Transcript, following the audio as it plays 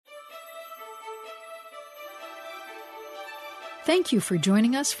Thank you for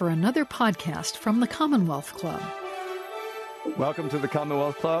joining us for another podcast from the Commonwealth Club. Welcome to the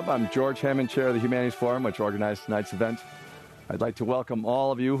Commonwealth Club. I'm George Hammond, Chair of the Humanities Forum, which organized tonight's event. I'd like to welcome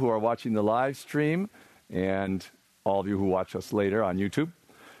all of you who are watching the live stream and all of you who watch us later on YouTube.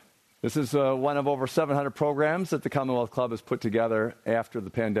 This is one of over 700 programs that the Commonwealth Club has put together after the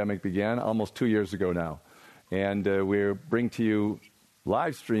pandemic began, almost 2 years ago now. And we bring to you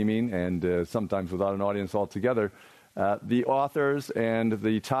live streaming and sometimes without an audience altogether, the authors and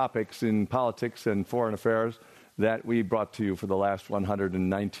the topics in politics and foreign affairs that we brought to you for the last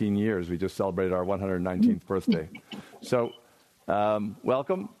 119 years. We just celebrated our 119th birthday. So,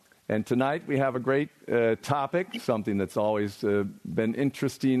 welcome. And tonight we have a great topic, something that's always been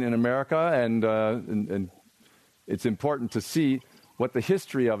interesting in America, and it's important to see what the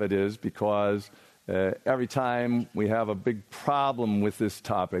history of it is, because every time we have a big problem with this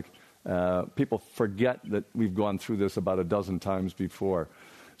topic, people forget that we've gone through this about a dozen times before.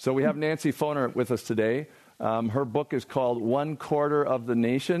 So we have Nancy Foner with us today. Her book is called 1/4 of the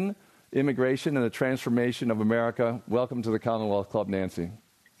Nation, Immigration and the Transformation of America. Welcome to the Commonwealth Club, Nancy.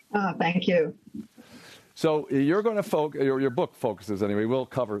 Oh, thank you. So you're going to your book focuses, anyway, we'll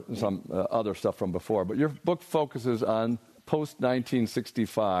cover some other stuff from before, but your book focuses on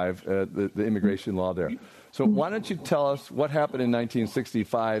post-1965, the immigration law there. So why don't you tell us what happened in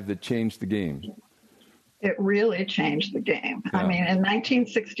 1965 that changed the game? It really changed the game. Yeah. I mean, in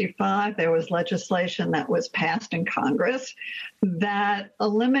 1965, there was legislation that was passed in Congress that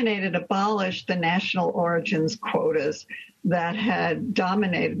abolished the national origins quotas that had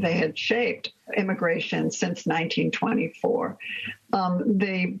dominated, they had shaped immigration since 1924.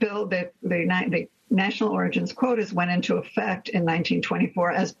 The national origins quotas went into effect in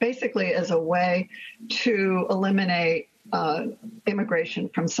 1924 as a way to eliminate immigration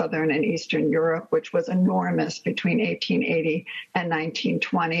from Southern and Eastern Europe, which was enormous between 1880 and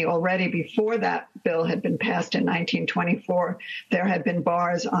 1920. Already before that bill had been passed in 1924, there had been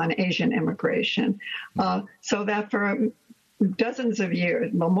bars on Asian immigration. So that for dozens of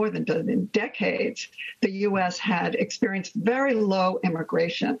years, well, more than decades, the U.S. had experienced very low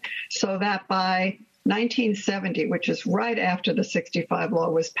immigration, so that by 1970, which is right after the 65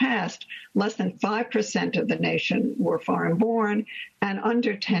 law was passed, less than 5% of the nation were foreign born and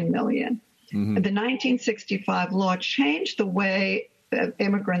under 10 million. Mm-hmm. The 1965 law changed the way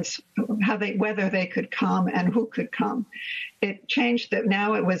immigrants, whether they could come and who could come. It changed that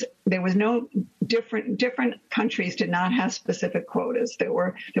now there was no different countries did not have specific quotas. There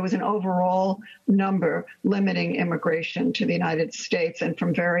was an overall number limiting immigration to the United States and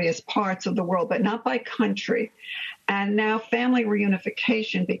from various parts of the world, but not by country. And now family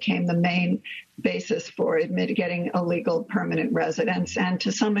reunification became the main basis for getting a legal permanent residence and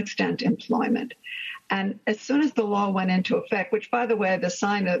to some extent employment. And as soon as the law went into effect, which, by the way,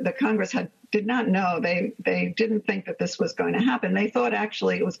 the Congress did not know, they didn't think that this was going to happen. They thought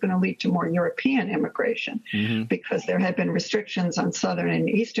actually it was going to lead to more European immigration, mm-hmm. because there had been restrictions on Southern and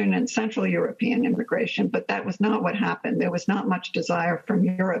Eastern and Central European immigration, but that was not what happened. There was not much desire from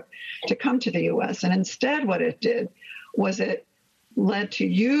Europe to come to the U.S. And instead what it did was it led to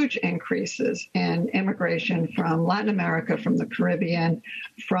huge increases in immigration from Latin America, from the Caribbean,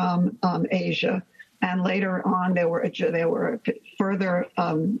 from Asia. And later on, there were further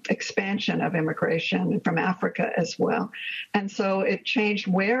expansion of immigration from Africa as well. And so it changed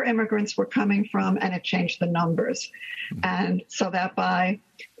where immigrants were coming from, and it changed the numbers. And so that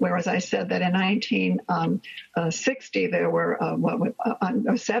whereas I said that in 1960, there were,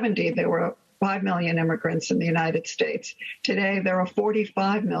 70, there were 5 million immigrants in the United States. Today, there are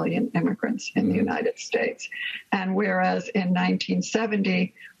 45 million immigrants in the United States. And whereas in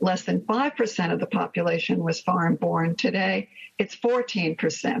 1970, less than 5% of the population was foreign born, today it's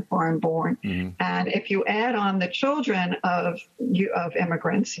 14% foreign born. Mm-hmm. And if you add on the children of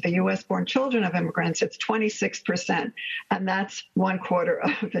immigrants, the U.S.-born children of immigrants, it's 26%. And that's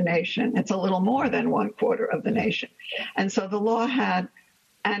 1/4 of the nation. It's a little more than 1/4 of the nation. And so the law had,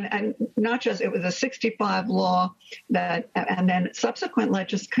 and not just, it was a 65 law and then subsequent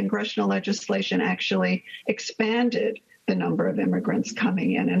congressional legislation actually expanded the number of immigrants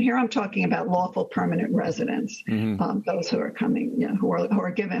coming in. And here I'm talking about lawful permanent residents, mm-hmm. Those who are coming,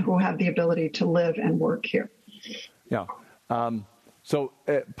 who have the ability to live and work here. Yeah. So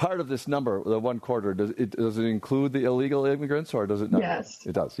part of this number, the 1/4, does it include the illegal immigrants, or does it not? Yes.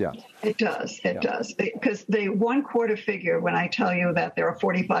 It does, yeah. It does. It does. Because the 1/4 figure, when I tell you that there are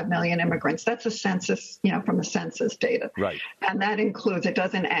 45 million immigrants, that's a census, from the census data. Right. And that includes, it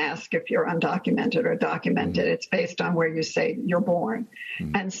doesn't ask if you're undocumented or documented. It's based on where you say you're born.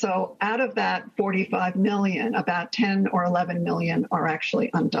 And so out of that 45 million, about 10 or 11 million are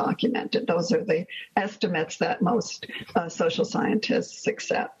actually undocumented. Those are the estimates that most social scientists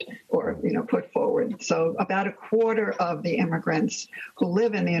accept or put forward. So about 1/4 of the immigrants who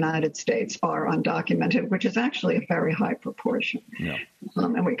live in the United States are undocumented, which is actually a very high proportion. Yeah.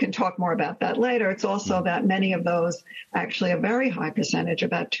 And we can talk more about that later. It's also that many of those, actually a very high percentage,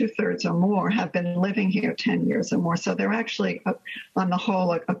 about 2/3 or more, have been living here 10 years or more. So they're actually, on the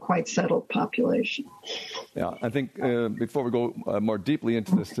whole, a quite settled population. Yeah, I think before we go more deeply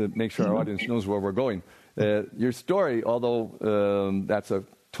into this, to make sure our audience knows where we're going, your story, although that's a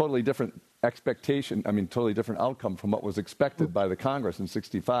totally different totally different outcome from what was expected by the Congress in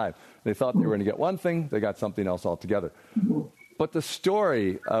 '65. They thought they were going to get one thing, they got something else altogether. But the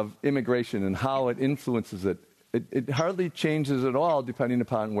story of immigration and how it influences it hardly changes at all depending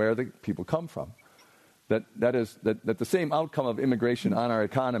upon where the people come from. That the same outcome of immigration on our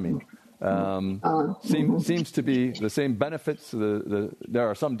economy seems to be the same benefits. There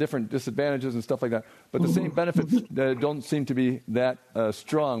are some different disadvantages and stuff like that, but the same benefits don't seem to be that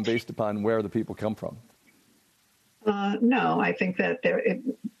strong based upon where the people come from. No, I think that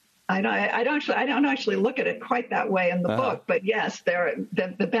I don't actually look at it quite that way in the book, but yes,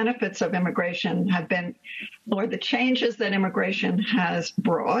 the benefits of immigration have been, or the changes that immigration has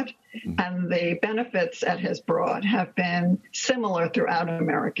brought, and the benefits it has brought have been similar throughout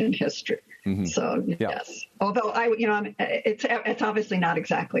American history. So yes, although it's obviously not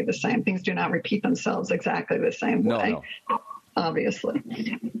exactly the same. Things do not repeat themselves exactly the same way, obviously.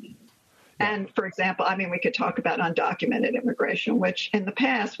 And for example, we could talk about undocumented immigration, which in the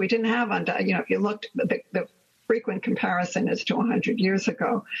past we didn't have. If you looked, the frequent comparison is to 100 years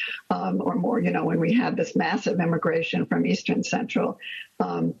ago or more, when we had this massive immigration from Eastern, Central,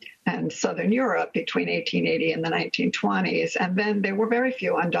 and Southern Europe between 1880 and the 1920s. And then there were very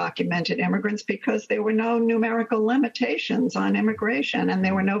few undocumented immigrants because there were no numerical limitations on immigration, and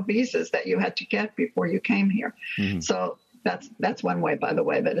there were no visas that you had to get before you came here. So that's one way, by the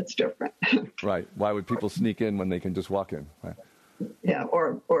way, that it's different. Right. Why would people sneak in when they can just walk in? Right. Yeah,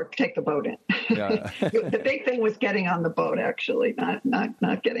 or take the boat in. Yeah. The big thing was getting on the boat, actually,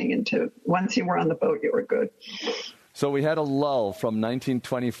 not getting into. Once you were on the boat, you were good. So we had a lull from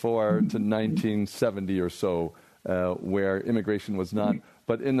 1924 to 1970 or so, where immigration was not.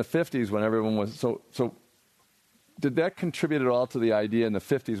 But in the 50s, when everyone was so, did that contribute at all to the idea in the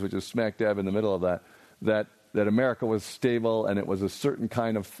 50s, which is smack dab in the middle of that America was stable and it was a certain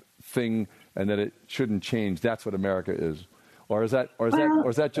kind of thing and that it shouldn't change? That's what America is. Or is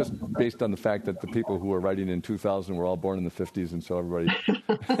that just based on the fact that the people who were writing in 2000 were all born in the 50s, and so everybody?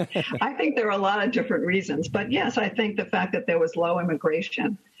 I think there are a lot of different reasons, but yes, I think the fact that there was low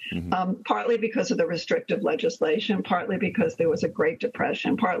immigration, partly because of the restrictive legislation, partly because there was a Great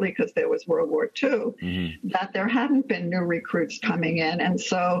Depression, partly because there was World War II, that there hadn't been new recruits coming in, and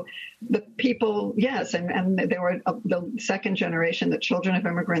so the people, yes, and there were the second generation, the children of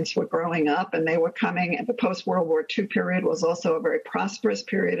immigrants were growing up, and they were coming. And the post-World War II period was also a very prosperous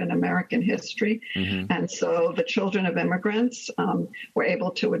period in American history, and so the children of immigrants were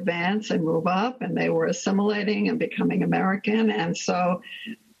able to advance and move up, and they were assimilating and becoming American, and so.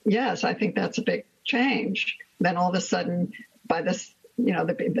 Yes, I think that's a big change. Then all of a sudden, by this,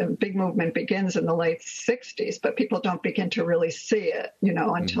 the big movement begins in the late 60s, but people don't begin to really see it,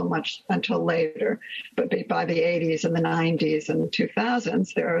 until later. But by the 80s and the 90s and the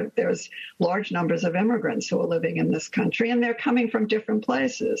 2000s, there's large numbers of immigrants who are living in this country, and they're coming from different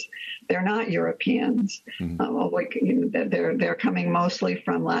places. They're not Europeans. They're coming mostly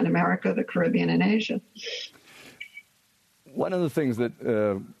from Latin America, the Caribbean, and Asia. One of the things that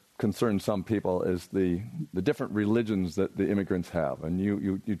concerns some people is the different religions that the immigrants have. And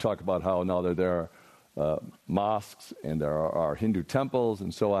you talk about how now there are mosques and there are Hindu temples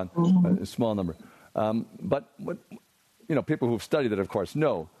and so on, a small number. But what, people who've studied it, of course,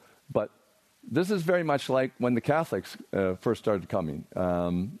 know. But this is very much like when the Catholics first started coming.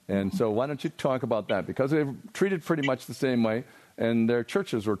 And so why don't you talk about that? Because they were treated pretty much the same way, and their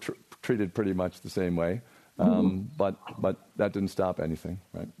churches were treated pretty much the same way. But that didn't stop anything,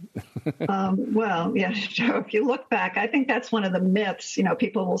 right? Well, yeah, Joe, if you look back, I think that's one of the myths.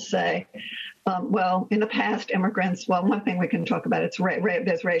 People will say, Well, in the past, immigrants, well, one thing we can talk about,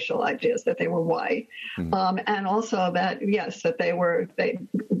 there's racial ideas that they were white. And also that, yes, that they were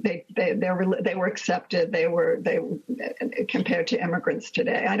accepted, they were compared to immigrants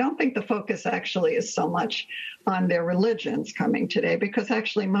today. I don't think the focus actually is so much on their religions coming today, because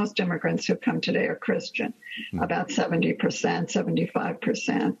actually most immigrants who come today are Christian, about 70%,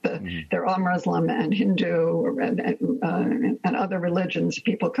 75%. There are Muslim and Hindu and other religions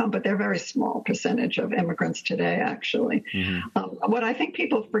people come, but they're very small percentage of immigrants today, actually. What I think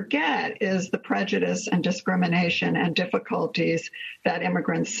people forget is the prejudice and discrimination and difficulties that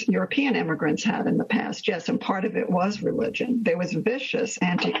European immigrants had in the past. Yes, and part of it was religion. There was vicious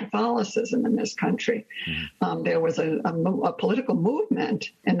anti-Catholicism in this country. There was a political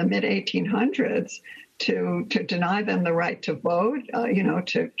movement in the mid-1800s to deny them the right to vote,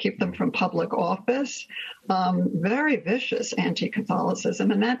 to keep them from public office. Very vicious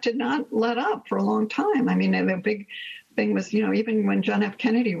anti-Catholicism, and that did not let up for a long time. I mean, the big thing was, even when John F.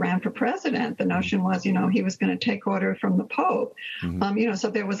 Kennedy ran for president, the notion was, he was going to take order from the Pope. So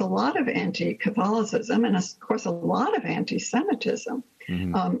there was a lot of anti-Catholicism and, of course, a lot of anti-Semitism.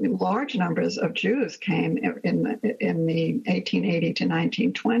 Large numbers of Jews came in the 1880 to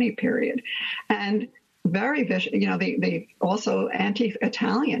 1920 period. And very vicious, the also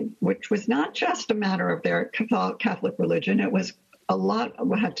anti-Italian, which was not just a matter of their Catholic religion. It was a lot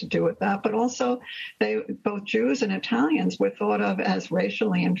had to do with that, but also both Jews and Italians were thought of as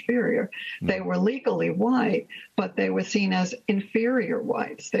racially inferior. They were legally white, but they were seen as inferior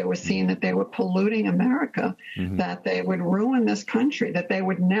whites. They were seen that they were polluting America, that they would ruin this country, that they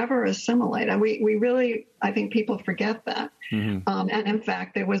would never assimilate. And we really, I think people forget that. And in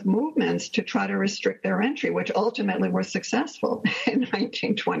fact, there was movements to try to restrict their entry, which ultimately were successful in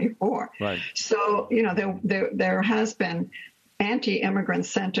 1924. Right. So, there has been anti-immigrant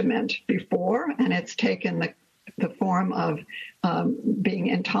sentiment before, and it's taken the form of being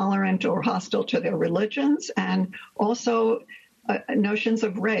intolerant or hostile to their religions, and also notions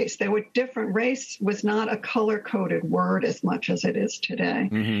of race. There were different. Race was not a color-coded word as much as it is today.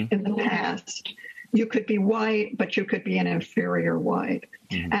 In the past, you could be white, but you could be an inferior white.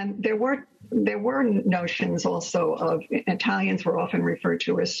 And there were notions also of Italians were often referred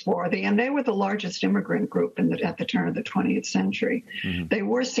to as swarthy, and they were the largest immigrant group at the turn of the 20th century. They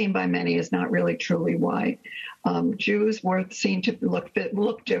were seen by many as not really truly white. Jews were seen to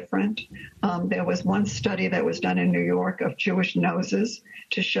look different. There was one study that was done in New York of Jewish noses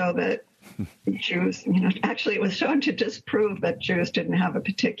to show that Jews, actually it was shown to disprove that Jews didn't have a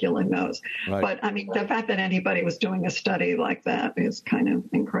particular nose. Right. But I mean, the fact that anybody was doing a study like that is kind of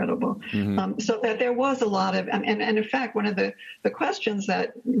incredible. So that there was a lot of, and in fact, one of the questions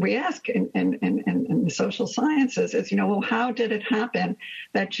that we ask in the social sciences is, well, how did it happen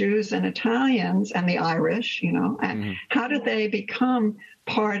that Jews and Italians and the Irish, and how did they become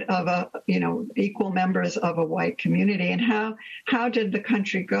part of equal members of a white community, and how did the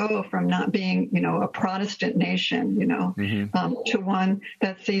country go from not being, a Protestant nation, to one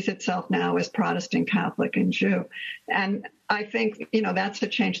that sees itself now as Protestant, Catholic, and Jew? And I think, that's a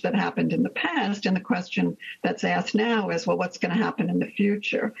change that happened in the past. And the question that's asked now is, well, what's going to happen in the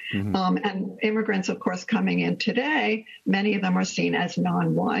future? And immigrants, of course, coming in today, many of them are seen as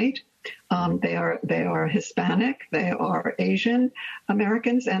non-white. They are Hispanic, they are Asian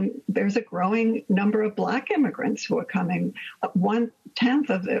Americans, and there's a growing number of Black immigrants who are coming. 1/10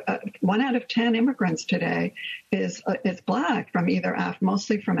 of 1 out of 10 immigrants today is Black, from either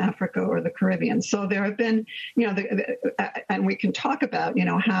mostly from Africa or the Caribbean. So there have been, and we can talk about,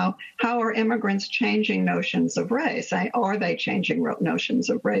 how are immigrants changing notions of race? Are they changing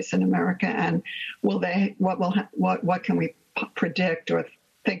notions of race in America? And what can we predict or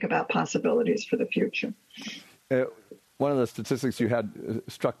think about possibilities for the future? One of the statistics you had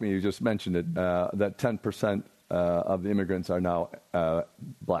struck me, you just mentioned it, that 10% of the immigrants are now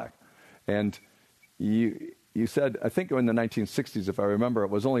Black. And you said, I think in the 1960s, if I remember, it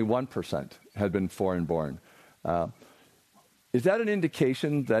was only 1% had been foreign-born. Is that an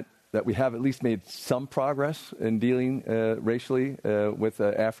indication that we have at least made some progress in dealing racially with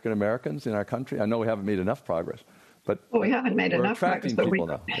African Americans in our country? I know we haven't made enough progress. But we haven't made enough progress.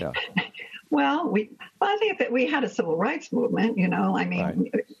 Now. Yeah. Well, I think that we had a civil rights movement.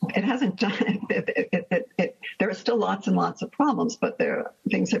 It hasn't done. There are still lots and lots of problems, but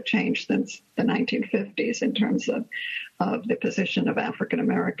things have changed since the 1950s in terms of the position of African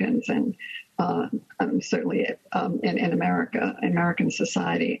Americans and certainly in American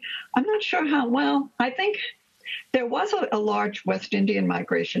society. I'm not sure how well. I think There was a large West Indian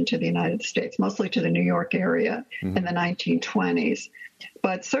migration to the United States, mostly to the New York area in the 1920s.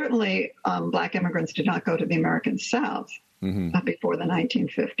 But certainly Black immigrants did not go to the American South before the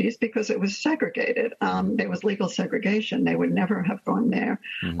 1950s because it was segregated. There was legal segregation. They would never have gone there.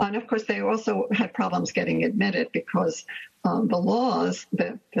 And of course, they also had problems getting admitted because the laws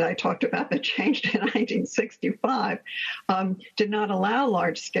that I talked about that changed in 1965 did not allow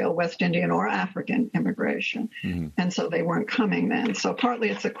large-scale West Indian or African immigration. And so they weren't coming then. So partly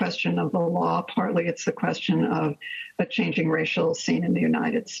it's a question of the law, partly it's a question of a changing racial scene in the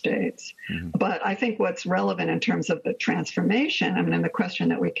United States. But I think what's relevant in terms of the transformation, I mean, and the question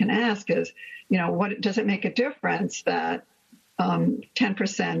that we can ask is, what does it make a difference that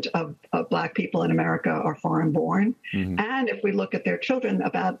 10% of Black people in America are foreign born? And if we look at their children,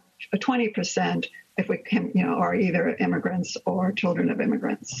 about 20%, if we can, are either immigrants or children of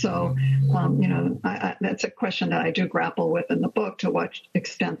immigrants. So, that's a question that I do grapple with in the book, to what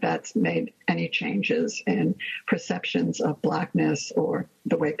extent that's made any changes in perceptions of Blackness or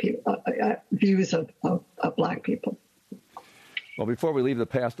the way people, views of Black people. Well, before we leave the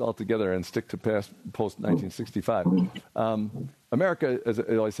past altogether and stick to post-1965, America, as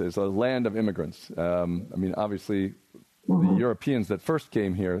I always say, is a land of immigrants. I mean, obviously, the Europeans that first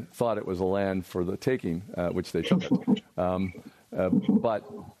came here thought it was a land for the taking, which they took it. But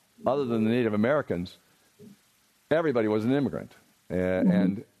other than the Native Americans, everybody was an immigrant.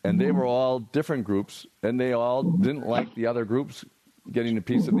 And they were all different groups, and they all didn't like the other groups getting a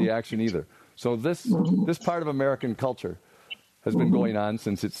piece of the action either. So this part of American culture has been going on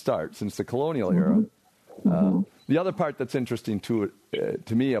since its start, since the colonial era. The other part that's interesting to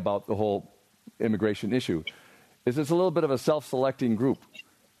me about the whole immigration issue is it's a little bit of a self-selecting group,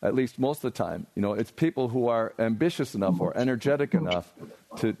 at least most of the time. It's people who are ambitious enough or energetic enough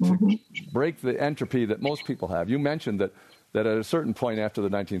to break the entropy that most people have. You mentioned that at a certain point after the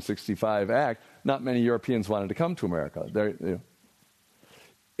 1965 Act, not many Europeans wanted to come to America.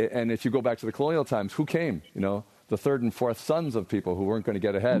 And if you go back to the colonial times, who came? The third and fourth sons of people who weren't going to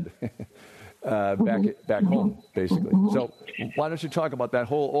get ahead back home, basically. So why don't you talk about that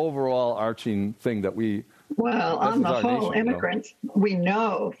whole overall arching thing that we... Well, on the whole, immigrants, we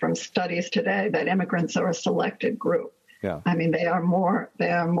know from studies today that immigrants are a selected group. Yeah. I mean, they are more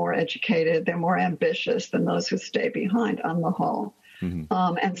educated, they're more ambitious than those who stay behind on the whole.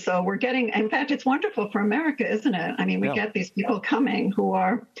 And so we're getting, in fact, it's wonderful for America, isn't it? I mean, we get these people coming who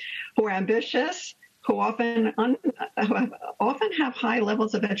are ambitious, who often have high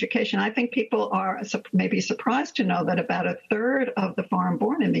levels of education. I think people are maybe surprised to know that about a third of the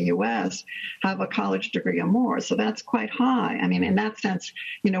foreign-born in the U.S. have a college degree or more. So that's quite high. I mean, in that sense,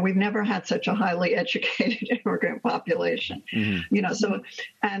 we've never had such a highly educated immigrant population. So,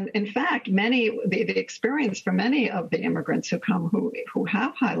 and in fact, the experience for many of the immigrants who come who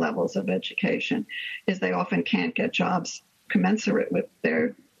have high levels of education is they often can't get jobs commensurate with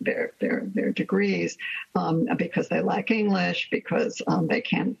their degrees because they lack English, because they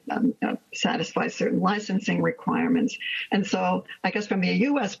can't satisfy certain licensing requirements. And so I guess from the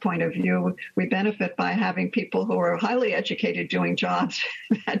U.S. point of view, we benefit by having people who are highly educated doing jobs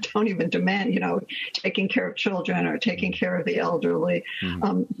that don't even demand, taking care of children or taking care of the elderly.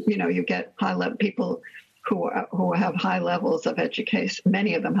 You get high-level people who have high levels of education.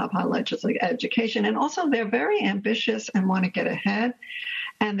 Many of them have high levels of education, and also they're very ambitious and want to get ahead.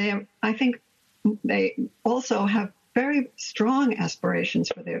 And I think they also have very strong aspirations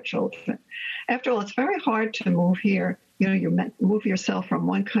for their children. After all, it's very hard to move here. You move yourself from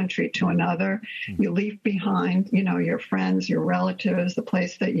one country to another. You leave behind, your friends, your relatives, the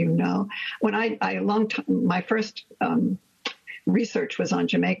place that you know. When my first research was on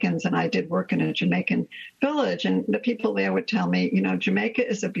Jamaicans, and I did work in a Jamaican village, and the people there would tell me, Jamaica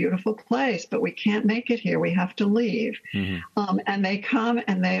is a beautiful place, but we can't make it here. We have to leave. And they come,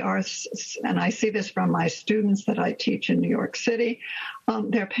 and they are, and I see this from my students that I teach in New York City,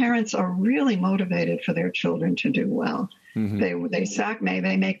 their parents are really motivated for their children to do well. They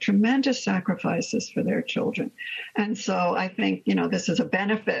make tremendous sacrifices for their children. And so I think, this is a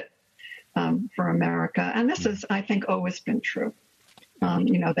benefit for America. And this has, I think, always been true.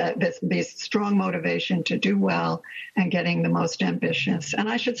 That this strong motivation to do well and getting the most ambitious. And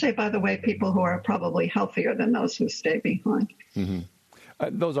I should say, by the way, people who are probably healthier than those who stay behind.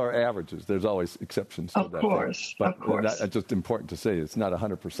 Those are averages. There's always exceptions to that. Of course. That's just important to say. It's not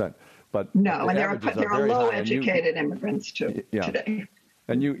 100%. But no, and there are low-educated immigrants too today.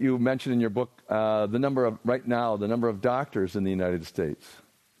 And you mentioned in your book the number of doctors in the United States.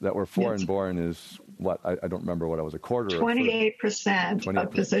 that were foreign-born is what? I don't remember what it was, a quarter? 28%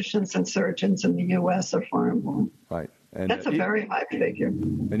 of physicians and surgeons in the U.S. are foreign-born. Right. And that's a very high figure.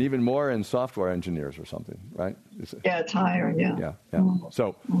 And even more in software engineers or something, right? Yeah, it's higher, yeah. Yeah.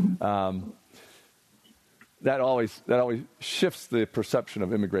 So that always shifts the perception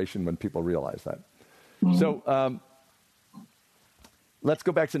of immigration when people realize that. So let's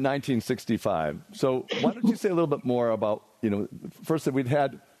go back to 1965. So why don't you say a little bit more about, first that we'd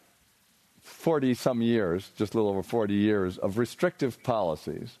had 40-some years, just a little over 40 years, of restrictive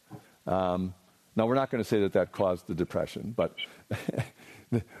policies. Now, we're not going to say that caused the Depression, but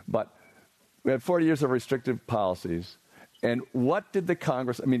we had 40 years of restrictive policies. And what did the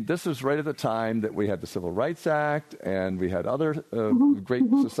Congress, this was right at the time that we had the Civil Rights Act and we had other Great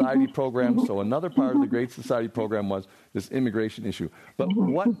Society programs. So another part of the Great Society program was this immigration issue. But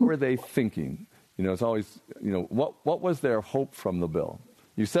what were they thinking? It's always, what was their hope from the bill?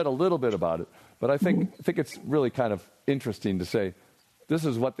 You said a little bit about it, but I think it's really kind of interesting to say, this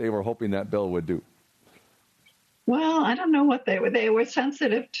is what they were hoping that bill would do. Well, I don't know what they were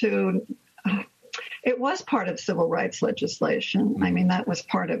sensitive to. It was part of civil rights legislation. That was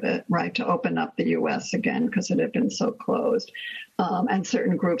part of it, right, to open up the U.S. again because it had been so closed. And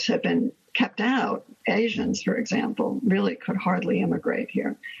certain groups had been kept out. Asians, for example, really could hardly immigrate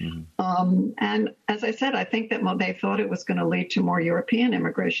here. And as I said, I think that they thought it was going to lead to more European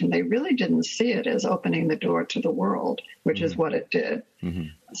immigration. They really didn't see it as opening the door to the world, which is what it did.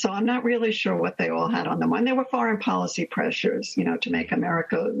 So I'm not really sure what they all had on them. And there were foreign policy pressures, to make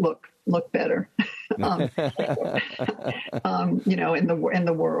America look better, in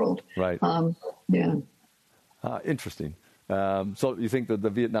the world. Right. Interesting. So you think that the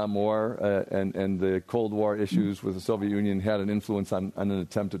Vietnam War and the Cold War issues with the Soviet Union had an influence on an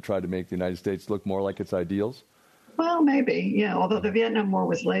attempt to try to make the United States look more like its ideals? Well, maybe, yeah. Although the Vietnam War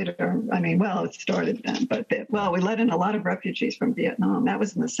was later. It started then. But, we let in a lot of refugees from Vietnam. That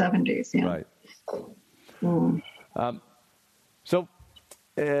was in the 70s, yeah. Right. So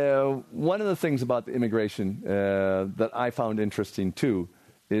one of the things about the immigration that I found interesting, too,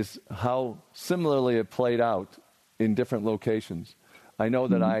 is how similarly it played out in different locations. I know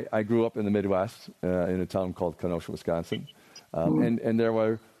that I grew up in the Midwest in a town called Kenosha, Wisconsin, and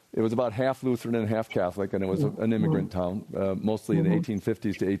it was about half Lutheran and half Catholic, and it was an immigrant town, mostly in the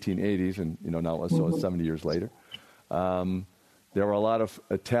 1850s to 1880s, and now it's 70 years later. There were a lot of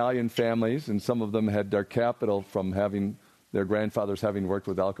Italian families, and some of them had their capital from their grandfathers having worked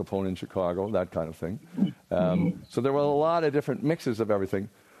with Al Capone in Chicago, that kind of thing. So there were a lot of different mixes of everything.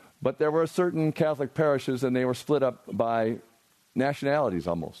 But there were certain Catholic parishes, and they were split up by nationalities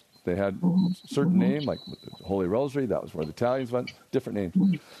almost. They had a certain name, like the Holy Rosary, that was where the Italians went, different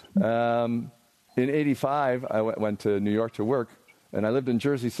names. In 85, I went to New York to work, and I lived in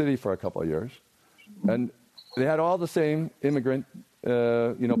Jersey City for a couple of years. And they had all the same immigrant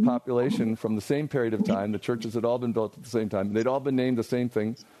population from the same period of time. The churches had all been built at the same time. They'd all been named the same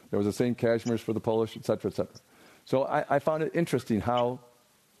thing. There was the same cashmeres for the Polish, et cetera, et cetera. So I found it interesting how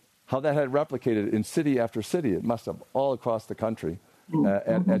that had replicated in city after city. It must have all across the country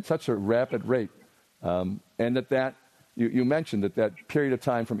at such a rapid rate. And that you mentioned that period of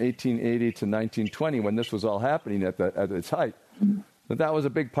time from 1880 to 1920, when this was all happening at its height, that was a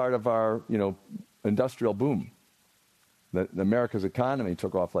big part of our industrial boom. That America's economy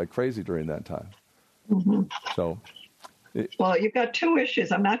took off like crazy during that time. So. Well, you've got two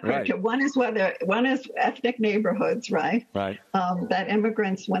issues. I'm not correct. Right. One is ethnic neighborhoods, right? Right. That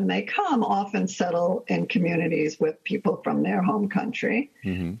immigrants, when they come, often settle in communities with people from their home country.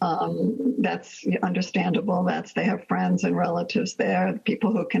 That's understandable. They have friends and relatives there,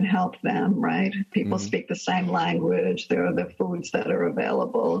 people who can help them, right? People speak the same language. There are the foods that are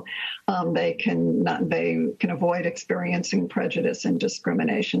available. They can avoid experiencing prejudice and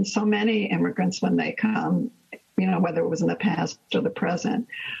discrimination. So many immigrants, when they come, whether it was in the past or the present,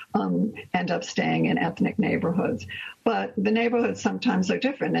 end up staying in ethnic neighborhoods. But the neighborhoods sometimes are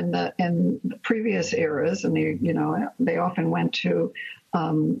different. In the previous eras, and they often went to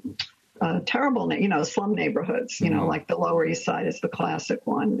terrible, slum neighborhoods. Like the Lower East Side is the classic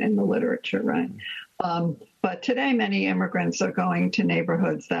one in the literature, right? But today, many immigrants are going to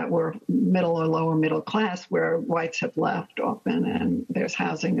neighborhoods that were middle or lower middle class, where whites have left often, and there's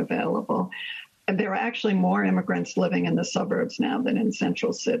housing available. And there are actually more immigrants living in the suburbs now than in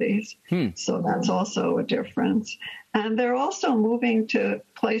central cities. So that's also a difference. And they're also moving to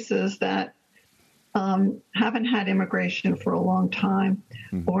places that haven't had immigration for a long time,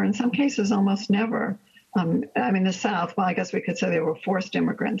 or in some cases almost never. the South, well, I guess we could say they were forced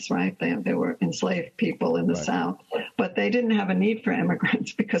immigrants, right? They were enslaved people in the South, but they didn't have a need for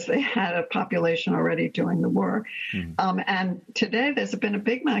immigrants because they had a population already doing the work. And today there's been a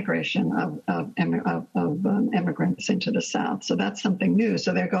big migration of immigrants into the South. So that's something new.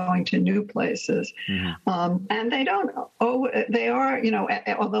 So they're going to new places. And they are,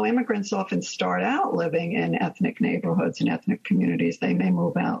 although immigrants often start out living in ethnic neighborhoods and ethnic communities, they may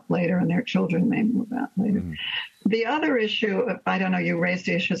move out later and their children may move out later. The other issue, I don't know, you raised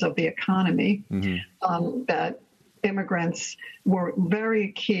the issues of the economy, that immigrants were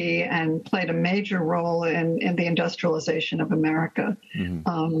very key and played a major role in the industrialization of America.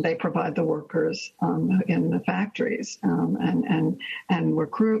 They provide the workers in the factories and were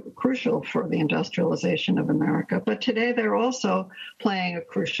crucial for the industrialization of America. But today they're also playing a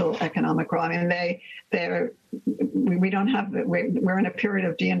crucial economic role. I mean, we're in a period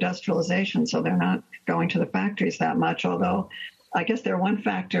of deindustrialization, so they're not going to the factories that much, although I guess they're one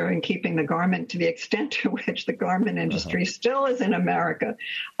factor in keeping the garment, to the extent to which the garment industry still is in America.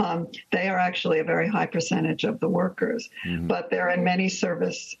 They are actually a very high percentage of the workers, but they're in many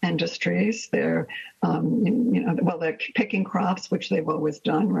service industries. They're, they're picking crops, which they've always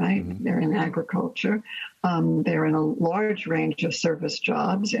done, right? They're in agriculture. They're in a large range of service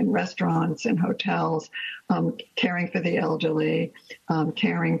jobs in restaurants and hotels, caring for the elderly,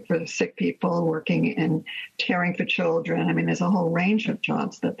 caring for sick people, working and caring for children. I mean, there's a whole range of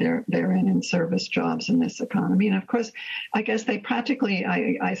jobs that they're in service jobs in this economy. And of course, I guess they practically,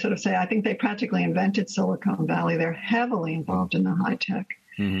 I think they practically invented Silicon Valley. They're heavily involved in the high tech.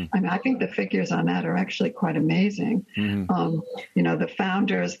 I mean, I think the figures on that are actually quite amazing. The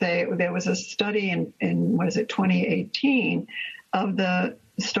founders, there was a study in 2018 of the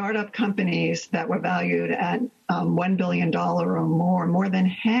startup companies that were valued at $1 billion or more than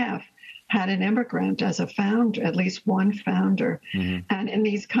half had an immigrant as a founder, at least one founder. And in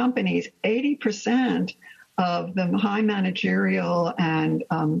these companies, 80% of the high managerial and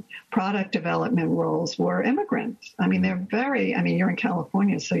product development roles were immigrants. I mean, you're in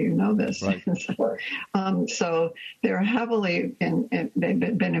California, so you know this. Right. So they're heavily,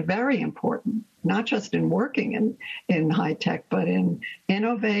 they've been very important, not just in working in high tech, but in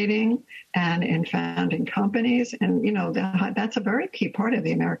innovating and in founding companies. And, that's a very key part of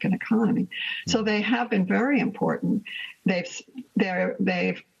the American economy. So they have been very important.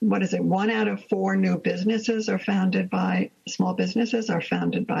 One out of four new businesses small businesses are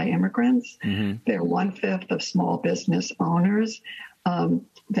founded by immigrants. They're 1/5 of small business owners.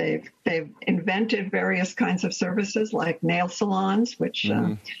 They've invented various kinds of services like nail salons, which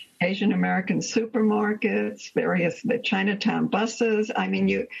Asian American supermarkets, the Chinatown buses. I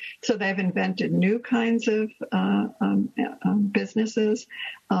mean, so they've invented new kinds of businesses.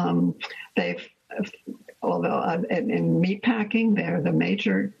 Although in meatpacking, they're the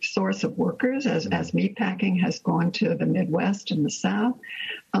major source of workers as meatpacking has gone to the Midwest and the South.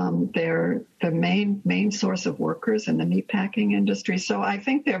 They're the main source of workers in the meatpacking industry. So I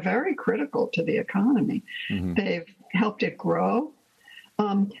think they're very critical to the economy. They've helped it grow.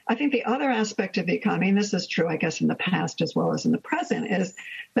 I think the other aspect of the economy, and this is true, I guess, in the past as well as in the present, is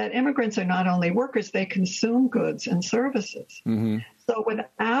that immigrants are not only workers, they consume goods and services. So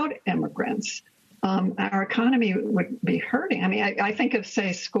without immigrants, our economy would be hurting. I mean, I think of,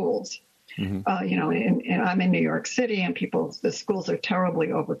 say, schools. I'm in New York City, and the schools are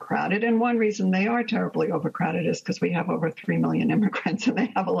terribly overcrowded. And one reason they are terribly overcrowded is because we have over 3 million immigrants, and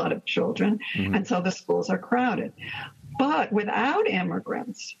they have a lot of children. And so the schools are crowded. But without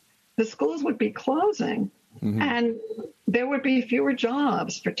immigrants, the schools would be closing. And there would be fewer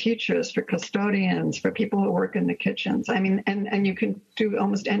jobs for teachers, for custodians, for people who work in the kitchens. I mean, and you can do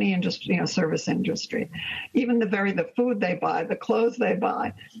almost any industry, service industry, even the food they buy, the clothes they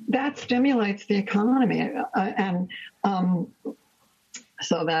buy, that stimulates the economy.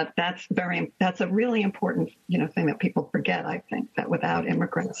 So that's a really important, thing that people forget. I think that without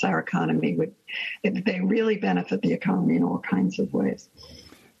immigrants, our economy they really benefit the economy in all kinds of ways.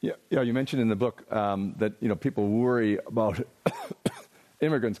 Yeah. You mentioned in the book that people worry about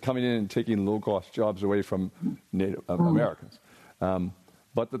immigrants coming in and taking low-cost jobs away from Native Americans,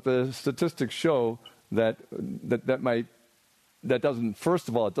 but that the statistics show that doesn't. First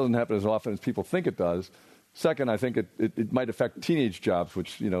of all, it doesn't happen as often as people think it does. Second, I think it might affect teenage jobs,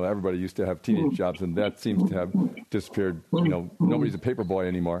 which everybody used to have teenage jobs, and that seems to have disappeared. Nobody's a paper boy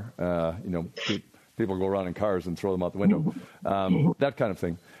anymore. People go around in cars and throw them out the window, that kind of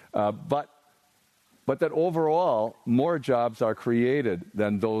thing. But that overall, more jobs are created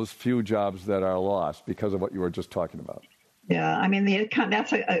than those few jobs that are lost because of what you were just talking about. Yeah, I mean,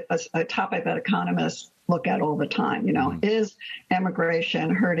 that's a topic that economists look at all the time. Is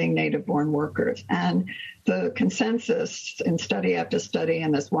immigration hurting native-born workers? And the consensus in study after study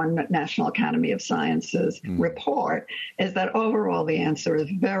in this one National Academy of Sciences report is that overall the answer is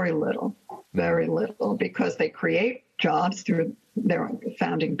very little, because they create jobs through their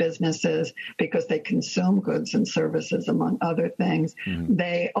founding businesses, because they consume goods and services, among other things.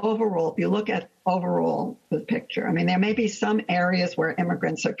 They overall, if you look at overall the picture, I mean, there may be some areas where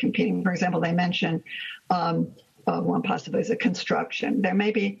immigrants are competing. For example, they mentioned one possibility is construction. There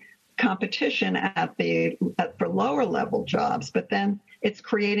may be competition for lower level jobs, but then it's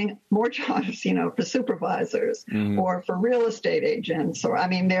creating more jobs, for supervisors or for real estate agents, so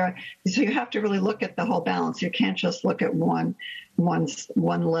you have to really look at the whole balance. You can't just look at one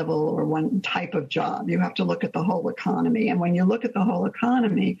level or one type of job. You have to look at the whole economy. And when you look at the whole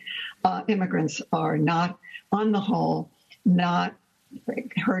economy, immigrants are not, on the whole, not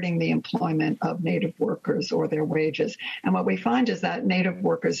hurting the employment of native workers or their wages. And what we find is that native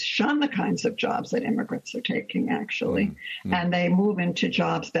workers shun the kinds of jobs that immigrants are taking, actually, and they move into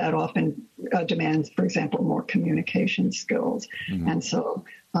jobs that often demand, for example, more communication skills. And so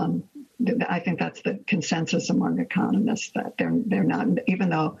I think that's the consensus among economists, that they're not, even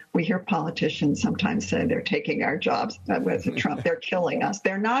though we hear politicians sometimes say they're taking our jobs, with Trump, they're killing us.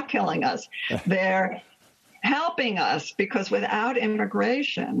 They're not killing us. They're helping us, because without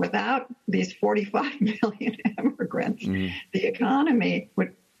immigration, without these 45 million immigrants, the economy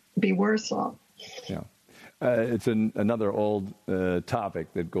would be worse off. Yeah. It's another old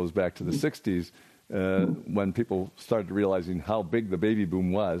topic that goes back to the 60s, when people started realizing how big the baby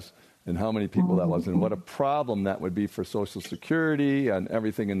boom was and how many people that was, and what a problem that would be for Social Security and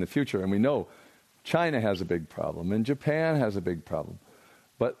everything in the future. And we know China has a big problem and Japan has a big problem.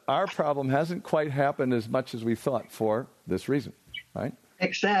 But our problem hasn't quite happened as much as we thought for this reason, right?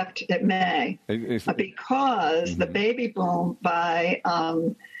 Except it may, because the baby boom by,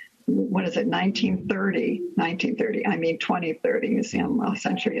 1930, I mean 2030, you see, I'm a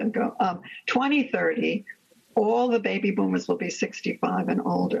century ago. 2030, all the baby boomers will be 65 and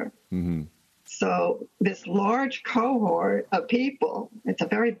older. So this large cohort of people, it's a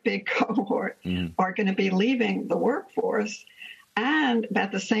very big cohort, are going to be leaving the workforce. And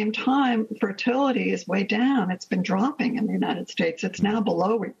at the same time, fertility is way down. It's been dropping in the United States. It's now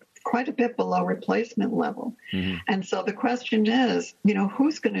quite a bit below replacement level. And so the question is,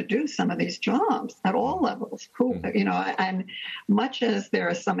 who's going to do some of these jobs at all levels? And much as there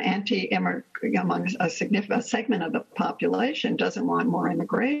is some among a significant segment of the population doesn't want more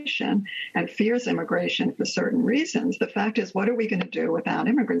immigration and fears immigration for certain reasons, the fact is, what are we going to do without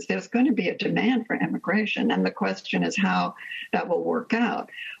immigrants? There's going to be a demand for immigration. And the question is how that will work out.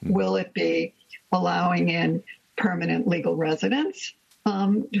 Will it be allowing in permanent legal residents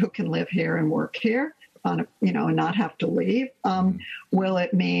who can live here and work here, and not have to leave? Will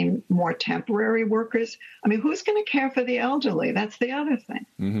it mean more temporary workers? I mean, who's going to care for the elderly? That's the other thing.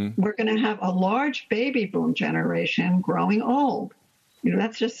 We're going to have a large baby boom generation growing old.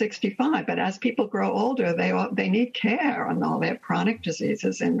 That's just 65. But as people grow older, they need care, and all they have chronic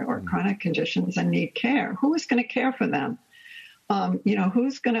diseases or chronic conditions and need care. Who is going to care for them?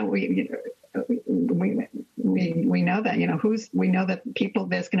 Who's going to? We know that, we know that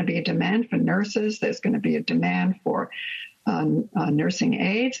there's going to be a demand for nurses. There's going to be a demand for nursing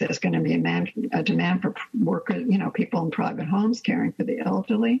aides. There's going to be a demand for workers, people in private homes caring for the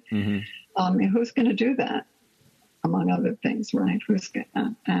elderly. Who's going to do that, among other things, right?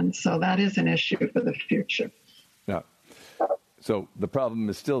 And so that is an issue for the future. Yeah. So the problem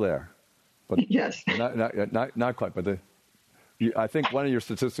is still there, but yes, not quite. But I think one of your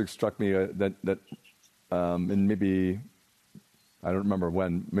statistics struck me that in maybe, I don't remember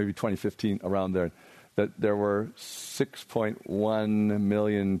when, maybe 2015, around there, that there were 6.1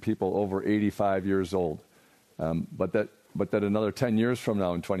 million people over 85 years old. But that another 10 years from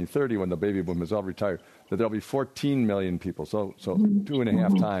now, in 2030, when the baby boom is all retired, that there'll be 14 million people. So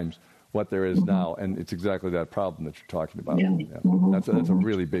 2.5 times what there is now. And it's exactly that problem that you're talking about. That's a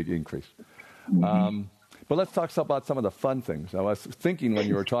really big increase. But let's talk about some of the fun things. I was thinking when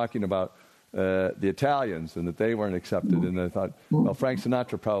you were talking about the Italians and that they weren't accepted, and I thought, well, Frank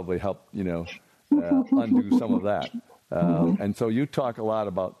Sinatra probably helped, undo some of that. And so you talk a lot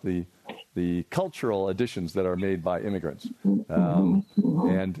about the cultural additions that are made by immigrants.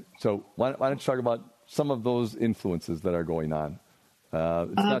 And so why don't you talk about some of those influences that are going on?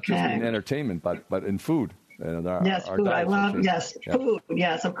 It's not just in entertainment, but in food. Yes, food. I love, food.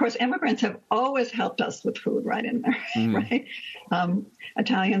 Yes, of course, immigrants have always helped us with food right in there, right?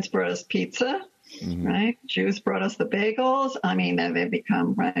 Italians brought us pizza. right? Jews brought us the bagels. I mean, they've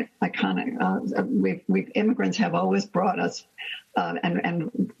become iconic. Immigrants have always brought us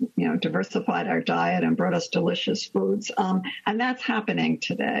and diversified our diet and brought us delicious foods. And that's happening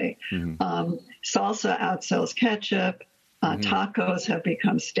today. Salsa outsells ketchup. Tacos have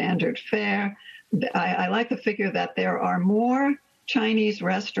become standard fare. I like the figure that there are more Chinese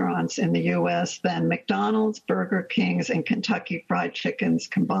restaurants in the U.S. than McDonald's, Burger Kings, and Kentucky Fried Chickens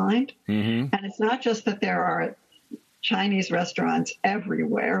combined. And it's not just that there are Chinese restaurants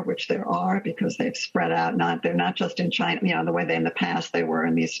everywhere, which there are because they've spread out. They're not just in China, the way they in the past they were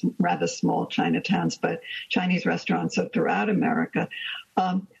in these rather small Chinatowns, but Chinese restaurants are throughout America.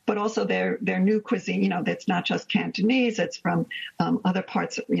 But also their new cuisine, it's not just Cantonese, it's from other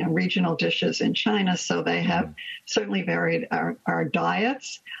parts, regional dishes in China. So they have certainly varied our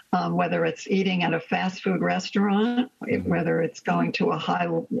diets, whether it's eating at a fast food restaurant, whether it's going to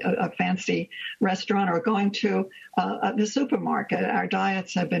a fancy restaurant or going to the supermarket. Our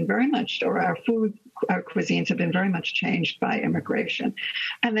diets have been very much, or our cuisines have been very much changed by immigration.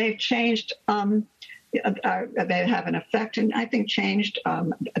 And they've changed they have an effect, and I think changed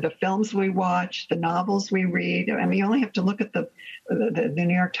the films we watch, the novels we read. I mean, you only have to look at the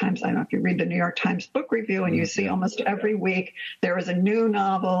New York Times. I don't know if you read the New York Times book review, and you see almost every week there is a new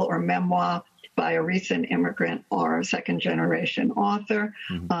novel or memoir by a recent immigrant or second-generation author.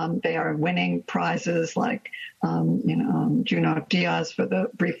 They are winning prizes like, Junot Diaz for The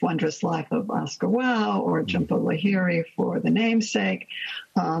Brief Wondrous Life of Oscar Wilde, or Jhumpa Lahiri for The Namesake.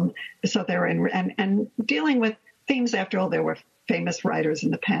 So they're and dealing with themes. After all, there were famous writers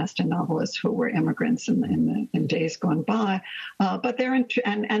in the past and novelists who were immigrants in days gone by, but they're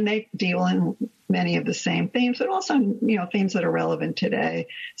and they deal in many of the same themes, but also themes that are relevant today,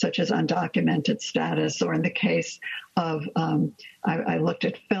 such as undocumented status, or in the case of I looked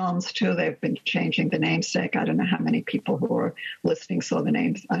at films too. They've been changing The Namesake. I don't know how many people who are listening saw The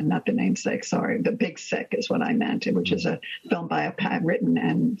Namesake. Sorry, The Big Sick is what I meant, which is a film written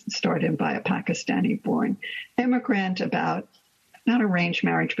and starred in by a Pakistani-born immigrant about not arranged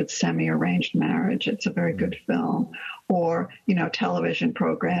marriage, but semi-arranged marriage. It's a very good film. Or, television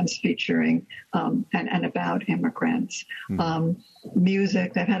programs featuring and about immigrants.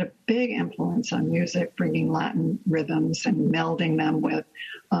 Music, they've had a big influence on music, bringing Latin rhythms and melding them with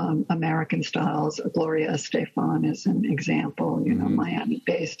American styles. Gloria Estefan is an example,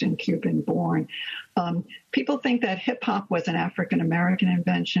 Miami-based and Cuban-born. People think that hip-hop was an African-American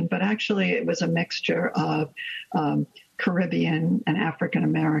invention, but actually it was a mixture of Caribbean and African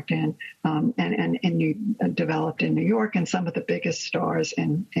American, and developed in New York. And some of the biggest stars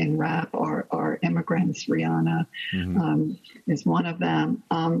in rap are immigrants. Rihanna is one of them.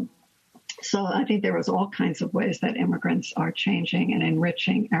 So I think there was all kinds of ways that immigrants are changing and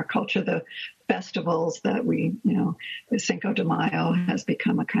enriching our culture. The festivals that Cinco de Mayo has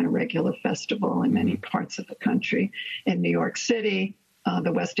become a kind of regular festival in many parts of the country. In New York City,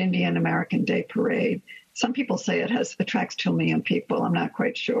 the West Indian American Day Parade. Some people say it attracts 2 million people. I'm not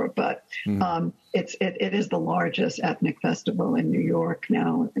quite sure, but it is the largest ethnic festival in New York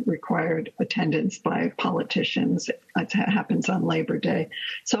now. It required attendance by politicians. It happens on Labor Day.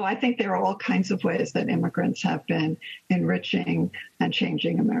 So I think there are all kinds of ways that immigrants have been enriching and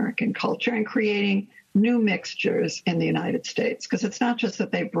changing American culture and creating new mixtures in the United States, because it's not just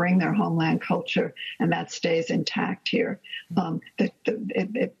that they bring their homeland culture and that stays intact here.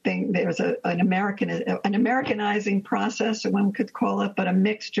 There's an Americanizing process, one could call it, but a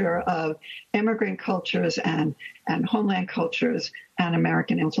mixture of immigrant cultures and homeland cultures and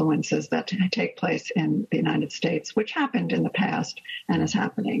American influences that take place in the United States, which happened in the past and is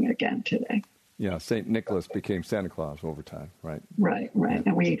happening again today. Yeah, St. Nicholas became Santa Claus over time, right? Right. Yeah.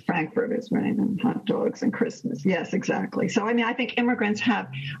 And we eat frankfurters, right, and hot dogs and Christmas. Yes, exactly. So, I think immigrants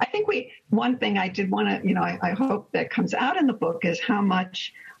one thing I did want to, I hope that comes out in the book is how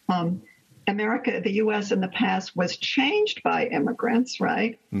much America, the U.S. in the past was changed by immigrants,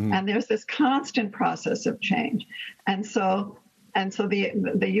 right? And there's this constant process of change. And so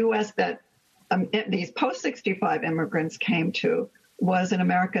the U.S. that these post-65 immigrants came to was an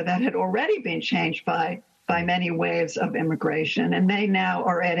America that had already been changed by many waves of immigration, and they now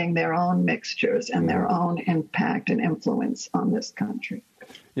are adding their own mixtures and their own impact and influence on this country.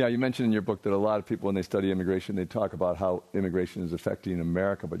 Yeah, you mentioned in your book that a lot of people, when they study immigration, they talk about how immigration is affecting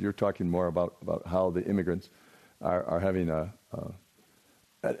America, but you're talking more about how the immigrants are having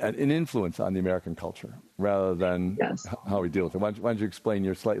an influence on the American culture rather than how we deal with it. Why don't you explain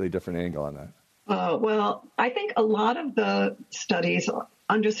your slightly different angle on that? Well, I think a lot of the studies,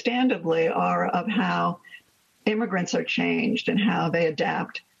 understandably, are of how immigrants are changed and how they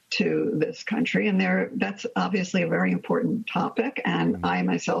adapt to this country. And that's obviously a very important topic. And I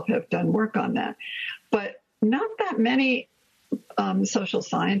myself have done work on that. But not that many social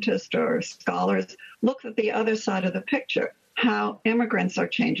scientists or scholars look at the other side of the picture, how immigrants are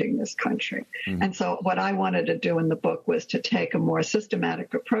changing this country. And so what I wanted to do in the book was to take a more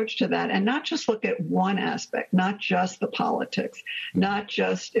systematic approach to that and not just look at one aspect, not just the politics, not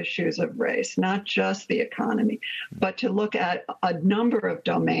just issues of race, not just the economy, but to look at a number of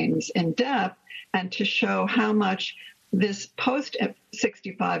domains in depth and to show how much this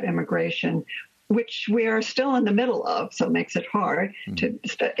post-65 immigration, which we are still in the middle of, so it makes it hard,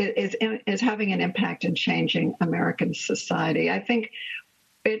 is having an impact in changing American society. I think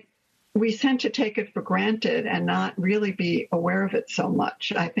we tend to take it for granted and not really be aware of it so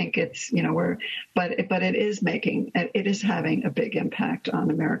much. I think it's, but it is having a big impact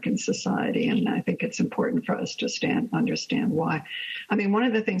on American society. And I think it's important for us to understand why. I mean, one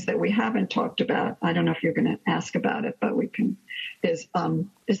of the things that we haven't talked about, I don't know if you're going to ask about it, but we can, is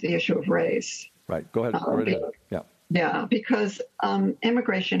the issue of race. Right. Go ahead. Yeah. Yeah, because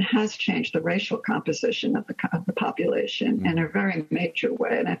immigration has changed the racial composition of the population in a very major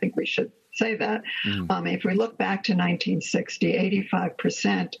way, and I think we should say that. If we look back to 1960,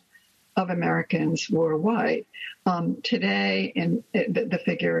 85% of Americans were white. Today, the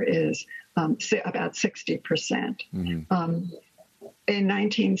figure is about 60%. In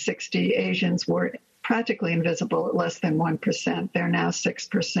 1960, Asians were practically invisible at less than 1%. They're now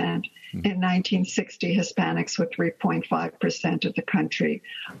 6%. In 1960, Hispanics were 3.5% of the country.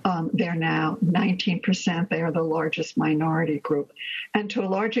 They're now 19%. They are the largest minority group. And to a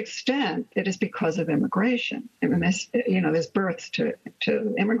large extent, it is because of immigration. I mean, there's births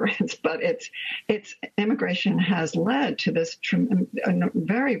to immigrants, but it's immigration has led to this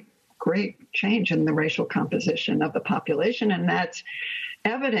very great change in the racial composition of the population. And that's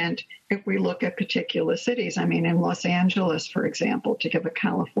evident if we look at particular cities. I mean, in Los Angeles, for example, to give a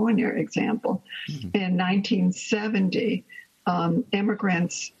California example, in 1970,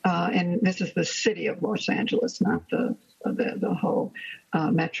 immigrants, and this is the city of Los Angeles, not the whole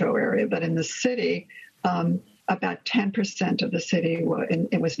metro area, but in the city, about 10% of the city, it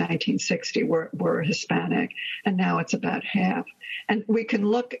was 1960, were Hispanic, and now it's about half. And we can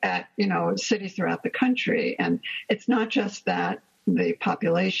look at, cities throughout the country, and it's not just that the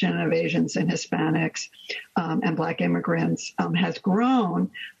population of Asians and Hispanics and Black immigrants has grown,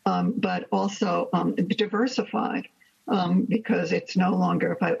 but also diversified. Because it's no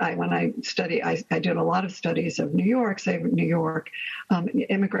longer, when I study, I did a lot of studies of New York,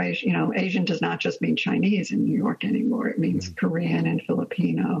 immigration, Asian does not just mean Chinese in New York anymore. It means Korean and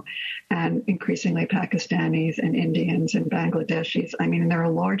Filipino and increasingly Pakistanis and Indians and Bangladeshis. I mean, there are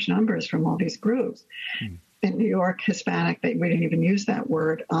large numbers from all these groups. In New York, Hispanic, we didn't even use that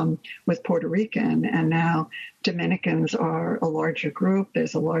word, with Puerto Rican, and now Dominicans are a larger group.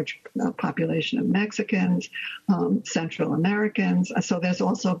 There's a large population of Mexicans, Central Americans. So there's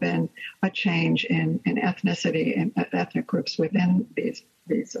also been a change in ethnicity and ethnic groups within these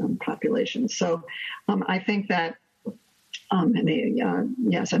populations. So I think that and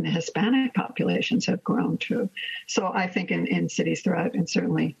the Hispanic populations have grown too. So I think in cities throughout, and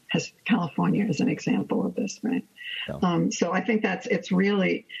certainly California is an example of this, right? Yeah. So I think it's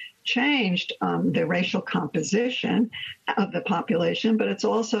really changed the racial composition of the population, but it's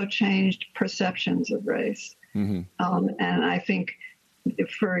also changed perceptions of race. And I think,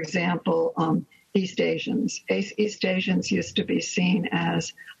 for example, East Asians used to be seen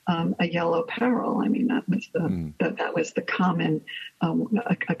as a yellow peril. I mean, that was the common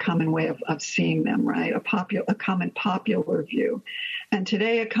a common way of seeing them, right? A common popular view. And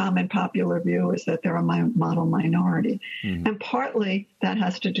today, a common popular view is that they're a model minority. And partly that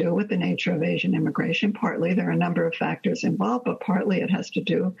has to do with the nature of Asian immigration. Partly there are a number of factors involved, but partly it has to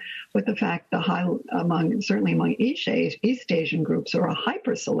do with the fact certainly among East Asian groups are a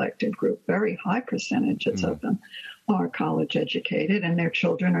hyper-selected group. Very high percentages of them are college educated, and their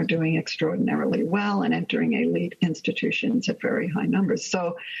children are doing extraordinarily well and entering elite institutions at very high numbers.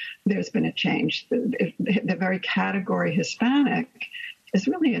 So there's been a change. The very category Hispanic is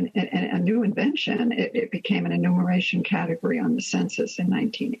really a new invention. It became an enumeration category on the census in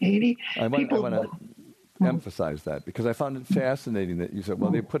 1980. I want to emphasize that because I found it fascinating that you said,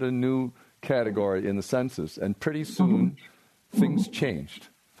 well, they put a new category in the census, and pretty soon things changed.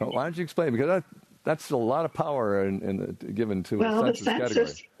 So why don't you explain? Because that's a lot of power given to a census category. The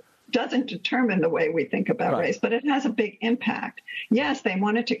census doesn't determine the way we think about race, but it has a big impact. Yes, they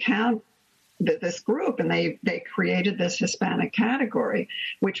wanted to count this group, and they created this Hispanic category,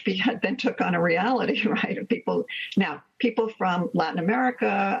 which then took on a reality, right? Of people from Latin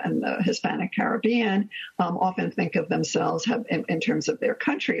America and the Hispanic Caribbean often think of themselves in terms of their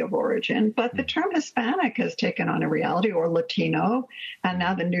country of origin, but the term Hispanic has taken on a reality, or Latino, and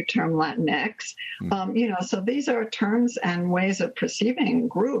now the new term Latinx. So these are terms and ways of perceiving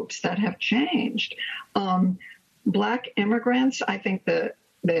groups that have changed. Black immigrants, I think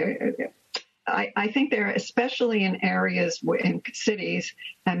I think they're especially in areas, in cities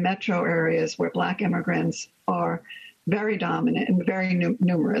and metro areas, where Black immigrants are very dominant and very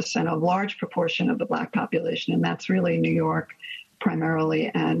numerous, and a large proportion of the Black population. And that's really New York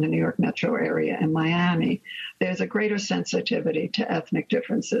primarily, and the New York metro area and Miami. There's a greater sensitivity to ethnic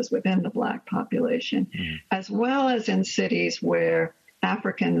differences within the Black population, as well as in cities where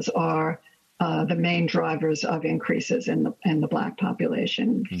Africans are the main drivers of increases in the Black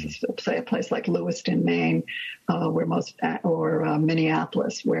population. Say a place like Lewiston, Maine, or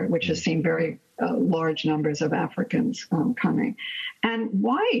Minneapolis, which has seen very large numbers of Africans coming. And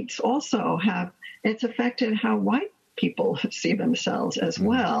whites also it's affected how white people see themselves as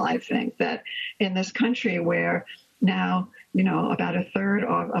well. I think that in this country, where now, about a third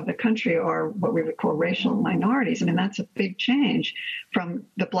of the country are what we would call racial minorities. I mean, that's a big change from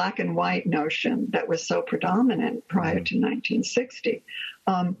the black and white notion that was so predominant prior to 1960,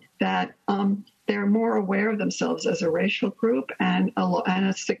 that they're more aware of themselves as a racial group, and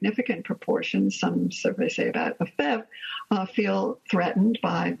a significant proportion, some surveys say about a fifth, feel threatened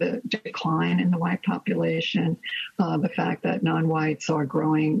by the decline in the white population, the fact that non-whites are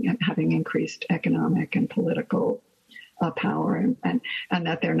growing and having increased economic and political power, and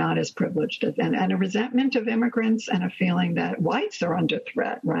that they're not as privileged, and a resentment of immigrants, and a feeling that whites are under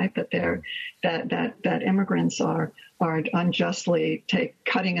threat, right? That immigrants are unjustly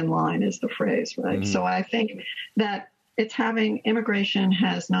cutting in line, is the phrase, right? So I think that immigration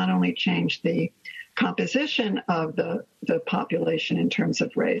has not only changed the composition of the population in terms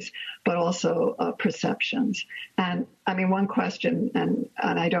of race, but also perceptions. And I mean, one question, and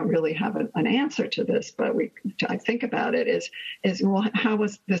I don't really have an answer to this, but I think about it is well, how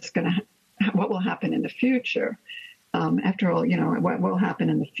is this what will happen in the future? After all, what will happen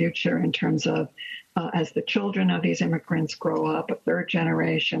in the future in terms of as the children of these immigrants grow up, a third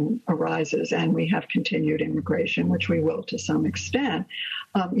generation arises, and we have continued immigration, which we will to some extent.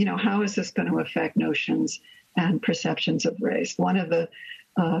 How is this going to affect notions and perceptions of race? One of the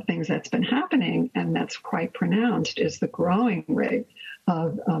things that's been happening, and that's quite pronounced, is the growing rate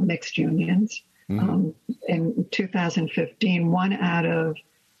of mixed unions. In 2015, 1 out of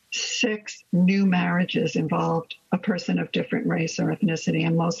 6 new marriages involved a person of different race or ethnicity,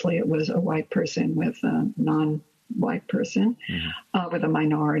 and mostly it was a white person with a non-white person, with a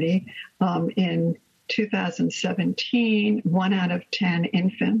minority. In 2017, 1 out of 10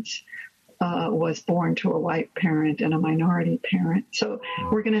 infants was born to a white parent and a minority parent. So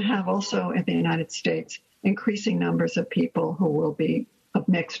we're going to have also in the United States increasing numbers of people who will be of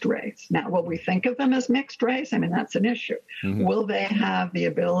mixed race. Now, will we think of them as mixed race? I mean, that's an issue. Will they have the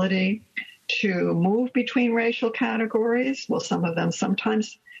ability to move between racial categories? Will some of them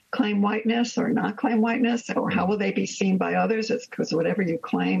sometimes claim whiteness or not claim whiteness? Or how will they be seen by others? It's because whatever you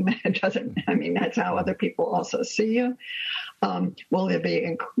claim, that's how other people also see you. Will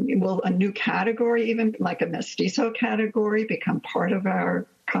a new category, even like a mestizo category, become part of our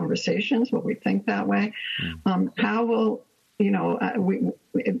conversations? Will we think that way? How will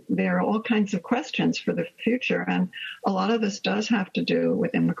there are all kinds of questions for the future, and a lot of this does have to do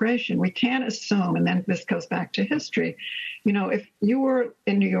with immigration. We can't assume, and then this goes back to history, if you were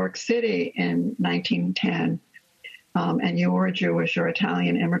in New York City in 1910 and you were a Jewish or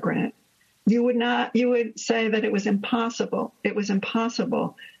Italian immigrant, you would say that it was impossible. It was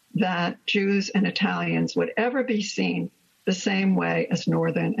impossible that Jews and Italians would ever be seen the same way as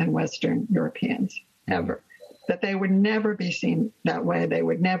Northern and Western Europeans, ever. That they would never be seen that way. There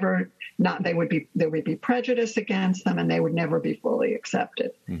would be prejudice against them, and they would never be fully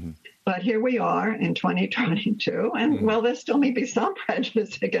accepted. But here we are in 2022, and well, there still may be some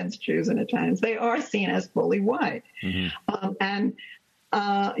prejudice against Jews and Italians. They are seen as fully white.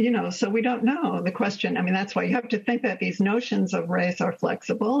 So we don't know. The question, that's why you have to think that these notions of race are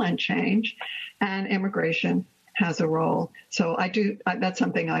flexible and change, and immigration has a role. So that's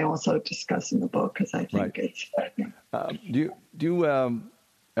something I also discuss in the book, because I think it's... Do you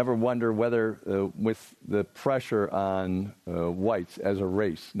ever wonder whether with the pressure on whites as a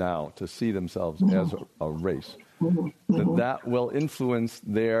race now to see themselves as a race, that will influence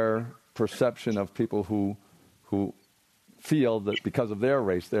their perception of people who feel that because of their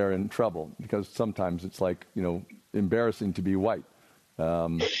race they're in trouble, because sometimes it's like, embarrassing to be white,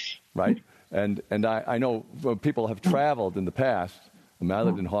 right? And I know people have traveled in the past. I mean, I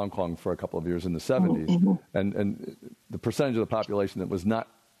lived in Hong Kong for a couple of years in the 70s, and the percentage of the population that was not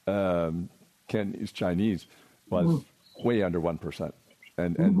Cantonese Chinese was way under 1%.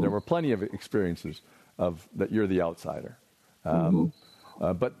 And there were plenty of experiences of that you're the outsider.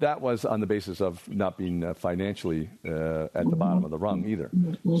 But that was on the basis of not being financially at the bottom of the rung either.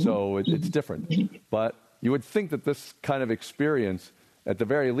 So it's different. But you would think that this kind of experience, at the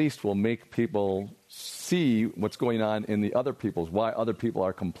very least, will make people see what's going on in the other people's, why other people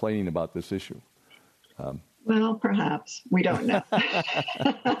are complaining about this issue. Well, perhaps. We don't know.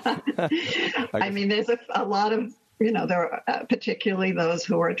 I mean, there's a lot of, there are particularly those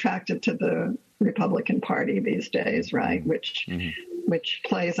who are attracted to the Republican Party these days, right, which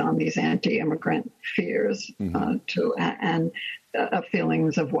plays on these anti-immigrant fears and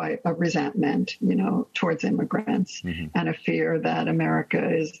feelings of resentment, towards immigrants, and a fear that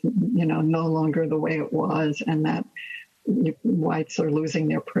America is, no longer the way it was, and that whites are losing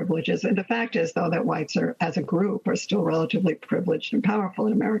their privileges. And the fact is, though, that whites are, as a group, are still relatively privileged and powerful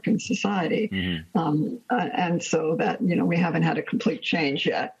in American society. And so that, we haven't had a complete change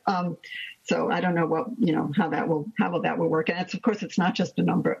yet. So I don't know what, how that will work. And of course, it's not just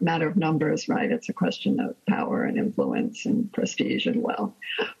a matter of numbers, right? It's a question of power and influence and prestige and wealth.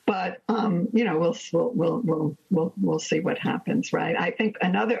 But, we'll see what happens, right? I think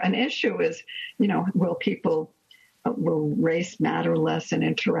an issue is, will race matter less in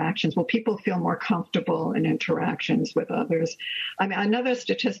interactions? Will people feel more comfortable in interactions with others? I mean, another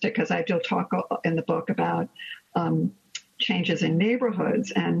statistic, because I do talk in the book about changes in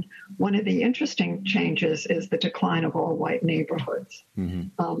neighborhoods, and one of the interesting changes is the decline of all white neighborhoods.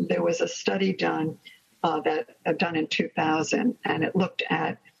 There was a study done in 2000, and it looked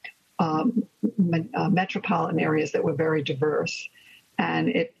at metropolitan areas that were very diverse, and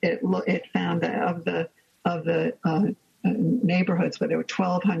it found that of the neighborhoods, where there were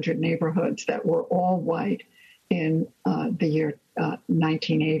 1,200 neighborhoods that were all white in the year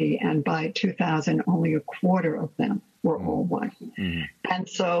 1980, and by 2000, only a quarter of them were all white. And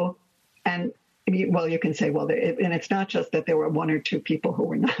so, you can say, and it's not just that there were one or two people who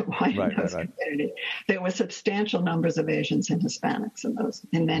were not white in those communities. There were substantial numbers of Asians and Hispanics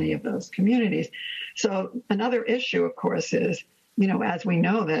in many of those communities. So another issue, of course, is, as we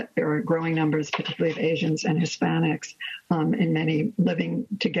know that there are growing numbers, particularly of Asians and Hispanics, in many living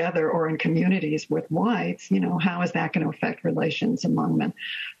together or in communities with whites, how is that going to affect relations among them?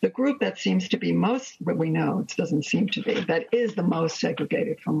 The group that seems to be most, what we know, it doesn't seem to be, that is the most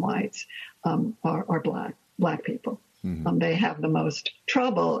segregated from whites are black people. They have the most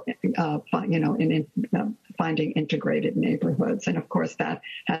trouble, in finding integrated neighborhoods. And of course, that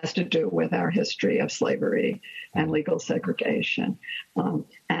has to do with our history of slavery and legal segregation. And,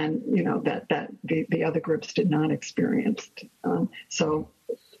 that the other groups did not experience.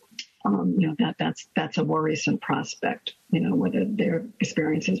 That's a worrisome prospect, whether their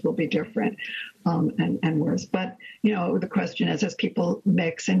experiences will be different and worse. But, the question is, as people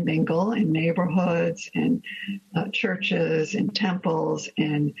mix and mingle in neighborhoods and churches and temples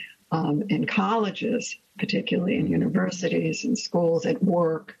and in colleges, particularly in universities and schools, at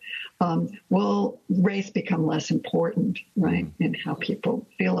work, will race become less important, right, in how people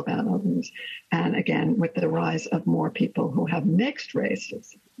feel about others? And again, with the rise of more people who have mixed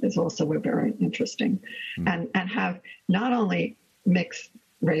races, is also a very interesting, and have not only mixed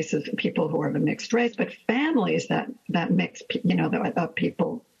races, people who are of a mixed race, but families that mix, of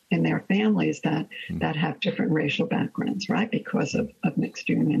people in their families that have different racial backgrounds, right, because of mixed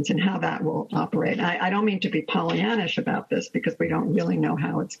unions, and how that will operate. I don't mean to be Pollyannish about this, because we don't really know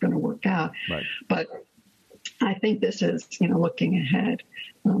how it's going to work out. Right. But I think this is, looking ahead,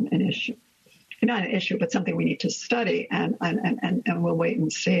 an issue. Not an issue, but something we need to study, and we'll wait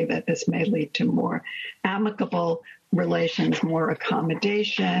and see that this may lead to more amicable relations, more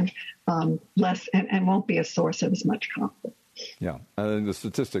accommodation, less, and won't be a source of as much conflict. Yeah, and the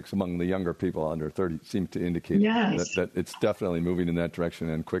statistics among the younger people under 30 seem to indicate that it's definitely moving in that direction,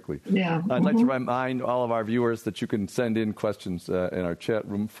 and quickly. Yeah. I'd like to remind all of our viewers that you can send in questions in our chat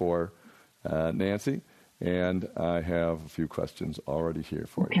room for Nancy, and I have a few questions already here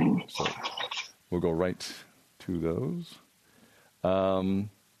for you. So we'll go right to those. From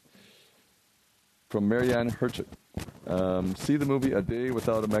Marianne Herchett. See the movie A Day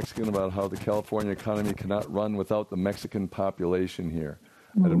Without a Mexican, about how the California economy cannot run without the Mexican population here.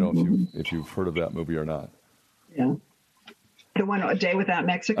 I don't know if you've heard of that movie or not. Yeah. The one, A Day Without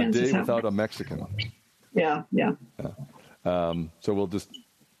Mexicans? A Day Without a Mexican. Yeah. So we'll just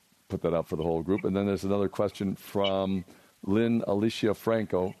put that up for the whole group. And then there's another question from Lynn Alicia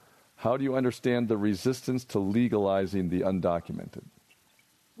Franco. How do you understand the resistance to legalizing the undocumented?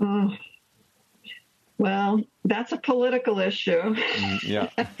 Well, that's a political issue. Yeah.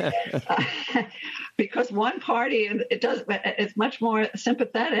 Because one party is much more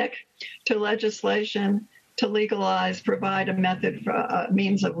sympathetic to legislation to legalize, provide a method for a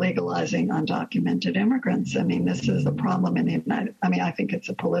means of legalizing undocumented immigrants. I mean, this is a problem in the United. I mean, I think it's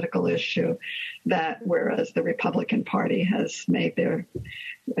a political issue that, whereas the Republican Party has made their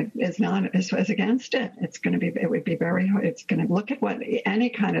is against it. It would be very hard. It's going to look at what any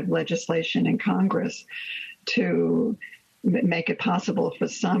kind of legislation in Congress to make it possible for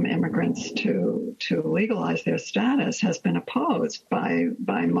some immigrants to legalize their status has been opposed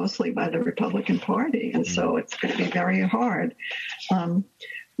mostly by the Republican Party, and so it's going to be very hard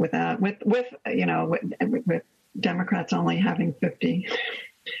with Democrats only having 50.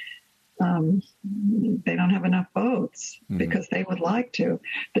 They don't have enough votes because they would like to.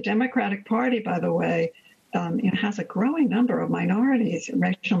 The Democratic Party, by the way, has a growing number of minorities,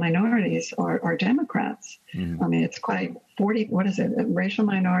 racial minorities are Democrats. I mean, it's quite 40, what is it? Racial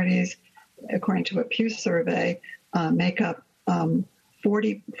minorities, according to a Pew survey, make up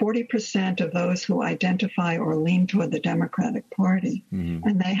 40% of those who identify or lean toward the Democratic Party.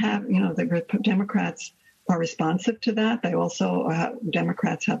 And they have, the Democrats are responsive to that. They also,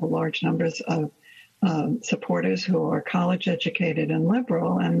 Democrats have large numbers of supporters who are college educated and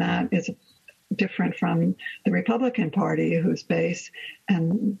liberal, and that is different from the Republican Party, whose base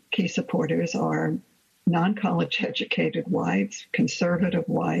and key supporters are non-college educated whites, conservative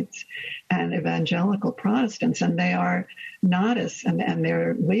whites, and evangelical Protestants. And they are not and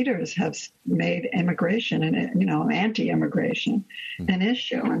their leaders have made immigration and, anti-immigration an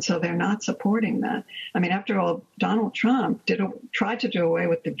issue. And so they're not supporting that. I mean, after all, Donald Trump tried to do away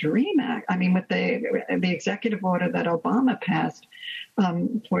with the DREAM Act. I mean, with the executive order that Obama passed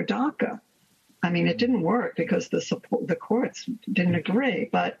for DACA. I mean, it didn't work because the courts didn't agree.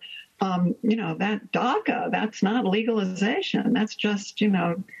 But, that DACA, that's not legalization. That's just,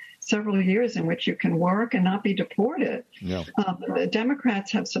 several years in which you can work and not be deported. Yeah. The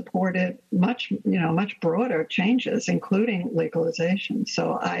Democrats have supported much broader changes, including legalization.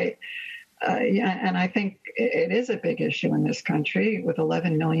 So I think it is a big issue in this country with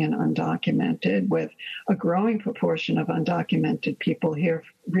 11 million undocumented, with a growing proportion of undocumented people here,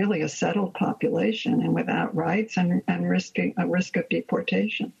 really a settled population and without rights and a risk of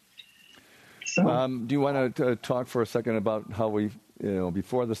deportation. So, do you want to talk for a second about how we,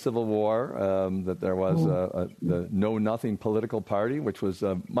 before the Civil War, that there was the Know Nothing political party, which was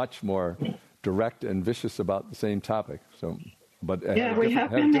much more direct and vicious about the same topic. So. But we have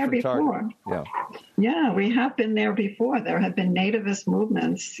been there before. Yeah, we have been there before. There have been nativist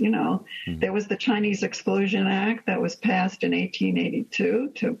movements. There was the Chinese Exclusion Act that was passed in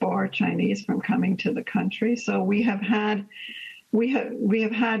 1882 to bar Chinese from coming to the country. So we have had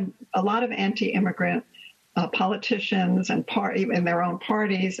a lot of anti-immigrant politicians and in their own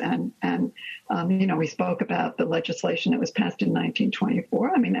parties, and we spoke about the legislation that was passed in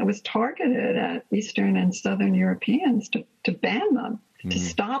 1924. I mean, that was targeted at Eastern and Southern Europeans to ban them, to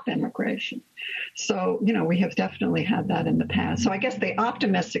stop immigration. So, we have definitely had that in the past. So I guess the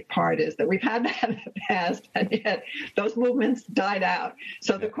optimistic part is that we've had that in the past, and yet those movements died out.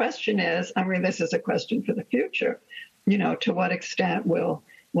 So the question is, this is a question for the future, to what extent will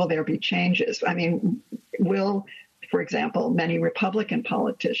there be changes? I mean, for example, many Republican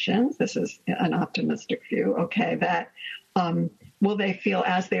politicians, this is an optimistic view, that will they feel,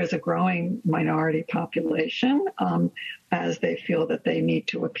 as there's a growing minority population, as they feel that they need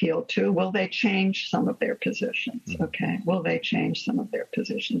to appeal to, will they change some of their positions? Will they change some of their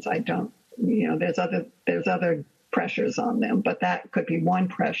positions? I don't, there's other pressures on them, but that could be one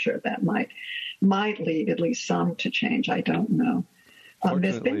pressure that might lead at least some to change. I don't know.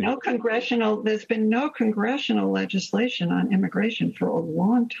 There's been no congressional legislation on immigration for a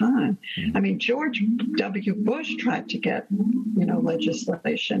long time. I mean, George W. Bush tried to get,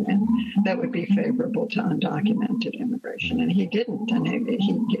 legislation and that would be favorable to undocumented immigration, and he didn't. And he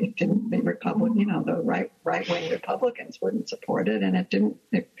didn't. The the right-wing Republicans wouldn't support it, and it didn't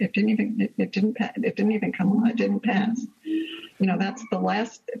pass. That's the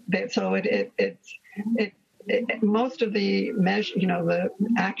last. So most of the measure, the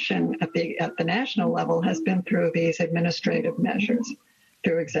action at the national level has been through these administrative measures,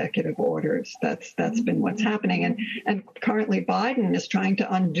 through executive orders. That's been what's happening, and currently Biden is trying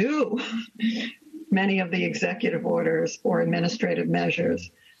to undo many of the executive orders or administrative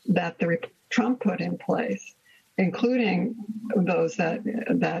measures that Trump put in place including those that,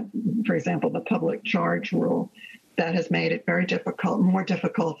 for example, the public charge rule that has made it more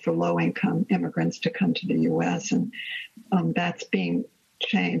difficult for low-income immigrants to come to the U.S. And that's being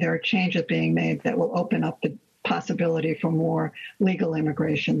changed. There are changes being made that will open up the possibility for more legal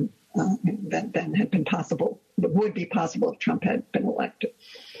immigration than had been possible, that would be possible if Trump had been elected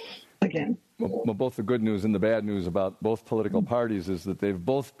again. Well, both the good news and the bad news about both political parties is that they've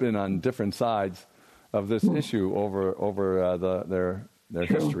both been on different sides of this issue over their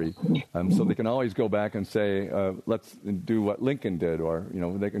history. So they can always go back and say, let's do what Lincoln did, or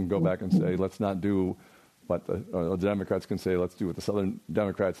they can go back and say, let's not do what the Democrats can say, let's do what the Southern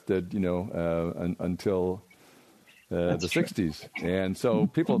Democrats did, until the 60s. And so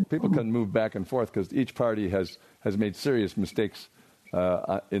people can move back and forth because each party has made serious mistakes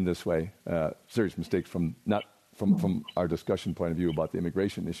in this way, serious mistakes from our discussion point of view about the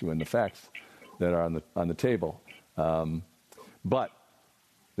immigration issue and the facts that are on the table. But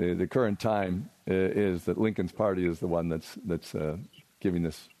the current time is that Lincoln's party is the one that's giving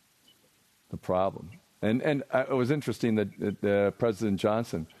this the problem. And it was interesting that President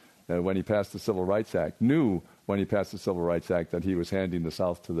Johnson, when he passed the Civil Rights Act, knew when he passed the Civil Rights Act that he was handing the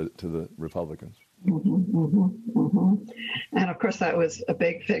South to the Republicans. And of course, that was a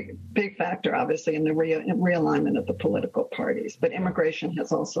big factor, obviously, in the realignment of the political parties. But immigration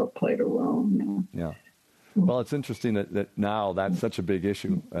has also played a role. Yeah. Well, it's interesting that now that's such a big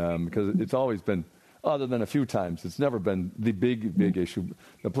issue because it's always been, other than a few times, it's never been the big issue.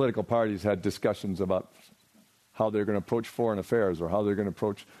 The political parties had discussions about how they're going to approach foreign affairs or how they're going to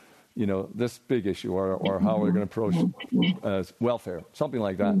approach, this big issue or how we're going to approach welfare, something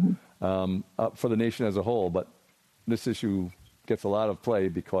like that, for the nation as a whole. But this issue gets a lot of play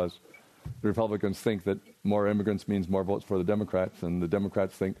because the Republicans think that more immigrants means more votes for the Democrats, and the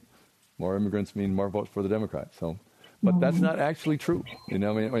Democrats think more immigrants mean more votes for the Democrats. So, but that's not actually true.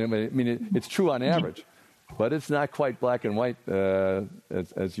 It's true on average, but it's not quite black and white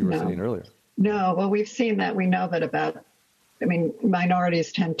as you were saying earlier. No, well, we've seen that. We know that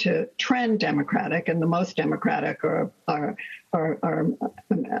minorities tend to trend Democratic, and the most Democratic are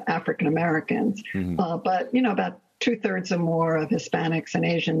African Americans. But about 2/3 or more of Hispanics and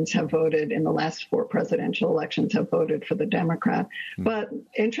Asians have voted in the last 4 presidential elections, have voted for the Democrat. But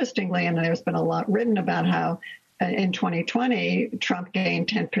interestingly, and there's been a lot written about how in 2020, Trump gained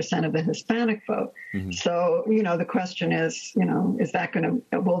 10% of the Hispanic vote. So, the question is,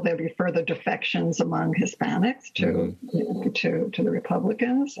 will there be further defections among Hispanics to the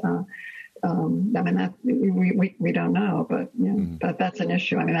Republicans? We don't know, but that's an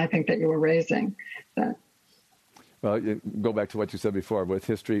issue. I think that you were raising that. Well, go back to what you said before. With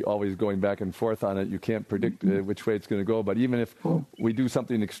history always going back and forth on it, you can't predict which way it's going to go. But even if we do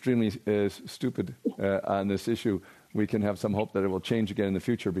something extremely stupid on this issue, we can have some hope that it will change again in the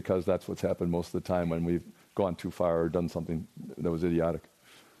future because that's what's happened most of the time when we've gone too far or done something that was idiotic.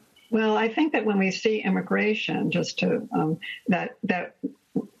 Well, I think that when we see immigration, just to that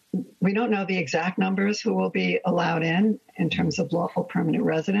we don't know the exact numbers who will be allowed in terms of lawful permanent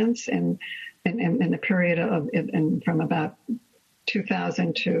residents in the period from about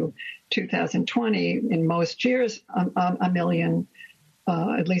 2000 to 2020, in most years,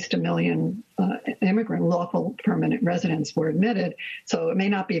 at least a million immigrant lawful permanent residents were admitted. So it may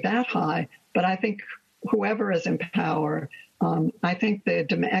not be that high, but I think whoever is in power, I think the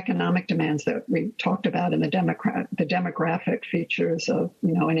economic demands that we talked about in the demographic features of,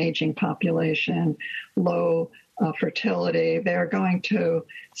 an aging population, low fertility, they're going to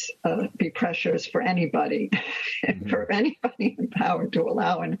be pressures for anybody, for anybody in power to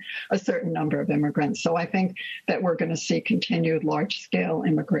allow in a certain number of immigrants. So I think that we're going to see continued large-scale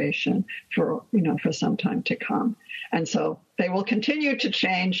immigration for some time to come. And so they will continue to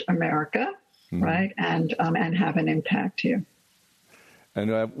change America, right, and have an impact here.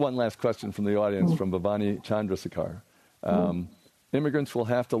 And I have one last question from the audience from Bhavani Chandrasekhar. Immigrants will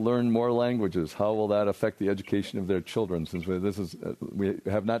have to learn more languages. How will that affect the education of their children? Since we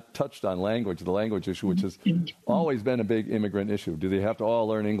have not touched on the language issue, which has always been a big immigrant issue. Do they have to all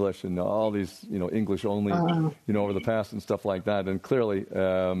learn English and all these, English only, over the past and stuff like that? And clearly,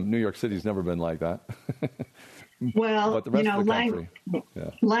 New York City's never been like that. Well, but the rest of the country,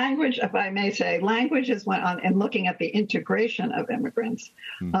 language, if I may say, language is and looking at the integration of immigrants.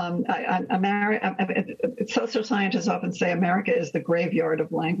 Social scientists often say America is the graveyard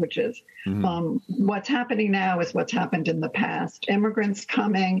of languages. What's happening now is what's happened in the past. Immigrants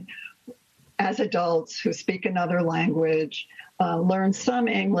coming as adults who speak another language, learn some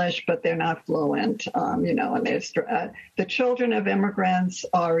English, but they're not fluent. And there's the children of immigrants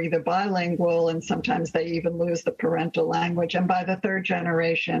are either bilingual, and sometimes they even lose the parental language. And by the third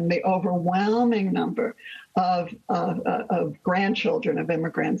generation, the overwhelming number of grandchildren of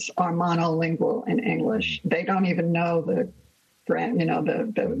immigrants are monolingual in English. They don't even know the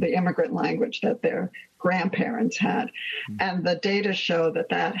immigrant language that their grandparents had. And the data show that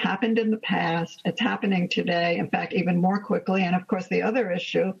happened in the past. It's happening today, in fact, even more quickly. And of course, the other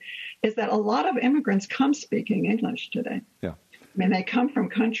issue is that a lot of immigrants come speaking English today. Yeah. I mean, they come from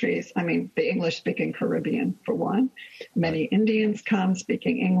countries, the English-speaking Caribbean, for one. Many Indians come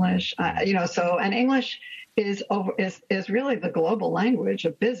speaking English, and English is really the global language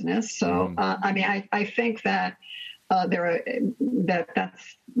of business. So, I think that that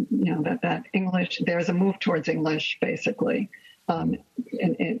English, there's a move towards English, basically,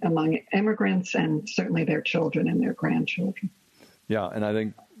 among immigrants and certainly their children and their grandchildren. Yeah, and I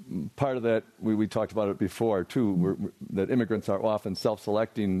think part of that, we talked about it before, too, that immigrants are often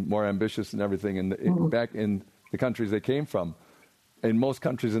self-selecting, more ambitious and everything, back in the countries they came from. In most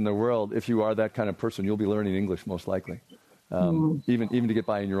countries in the world, if you are that kind of person, you'll be learning English most likely, even to get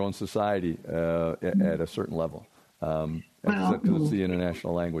by in your own society at a certain level. Because it's the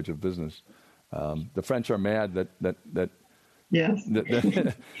international language of business. The French are mad that yes.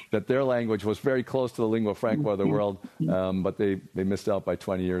 that their language was very close to the lingua franca of the world, but they missed out by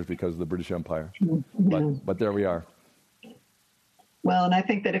 20 years because of the British Empire. But there we are. Well, and I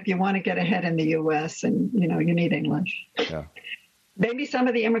think that if you want to get ahead in the U.S., and you need English. Yeah. Maybe some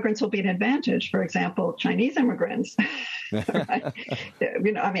of the immigrants will be an advantage. For example, Chinese immigrants, right?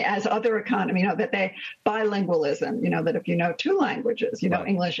 As other economy, that they bilingualism. That if you know two languages, right.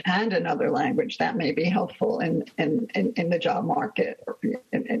 English and another language, that may be helpful in the job market.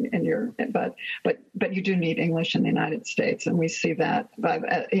 But you do need English in the United States, and we see that.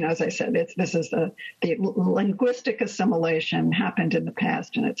 As I said, this is the linguistic assimilation happened in the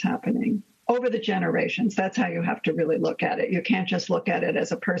past, and it's happening over the generations. That's how you have to really look at it. You can't just look at it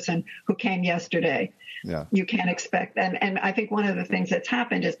as a person who came yesterday. Yeah. You can't expect. And I think one of the things that's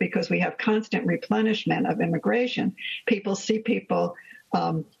happened is because we have constant replenishment of immigration, people see people,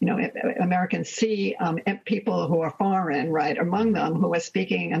 Americans see people who are foreign, right, among them who are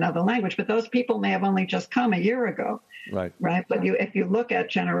speaking another language. But those people may have only just come a year ago. Right. But if you look at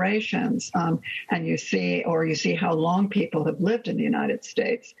generations and you see how long people have lived in the United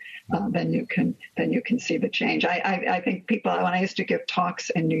States, then you can see the change. I think people, when I used to give talks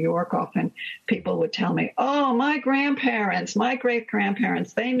in New York, often people would tell me, "Oh, my grandparents, my great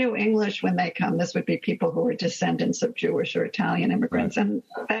grandparents, they knew English when they come." This would be people who were descendants of Jewish or Italian immigrants, and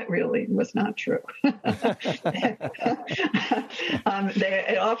that really was not true.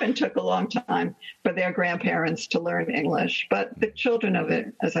 It often took a long time for their grandparents to learn English, but the children of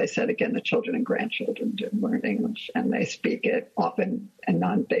it, as I said again, the children and grandchildren do learn English, and they speak it often, and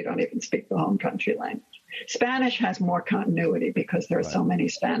they don't even speak the home country language. Spanish has more continuity because there are so many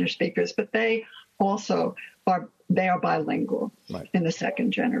Spanish speakers, but they also are bilingual in the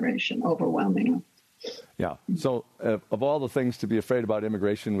second generation, overwhelmingly. Yeah. So of all the things to be afraid about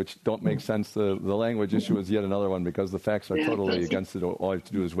immigration, which don't make sense, the language issue is yet another one because the facts are totally against it. All you have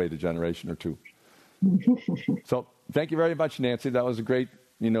to do is wait a generation or two. So thank you very much, Nancy. That was a great,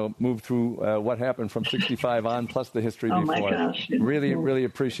 move through what happened from 65 on, plus the history before. My gosh. Really, really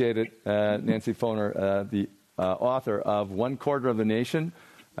appreciate it. Nancy Foner, the author of One Quarter of the Nation,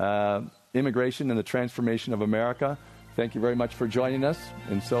 Immigration and the Transformation of America. Thank you very much for joining us.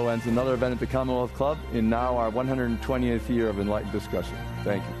 And so ends another event at the Commonwealth Club in now our 120th year of enlightened discussion.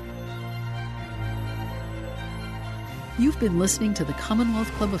 Thank you. You've been listening to the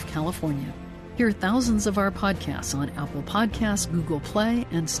Commonwealth Club of California. Hear thousands of our podcasts on Apple Podcasts, Google Play,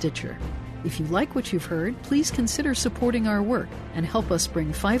 and Stitcher. If you like what you've heard, please consider supporting our work and help us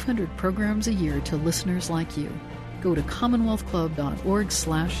bring 500 programs a year to listeners like you. Go to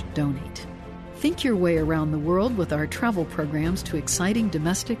commonwealthclub.org/donate. Think your way around the world with our travel programs to exciting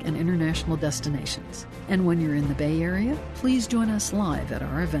domestic and international destinations. And when you're in the Bay Area, please join us live at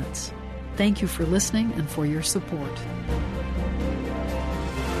our events. Thank you for listening and for your support.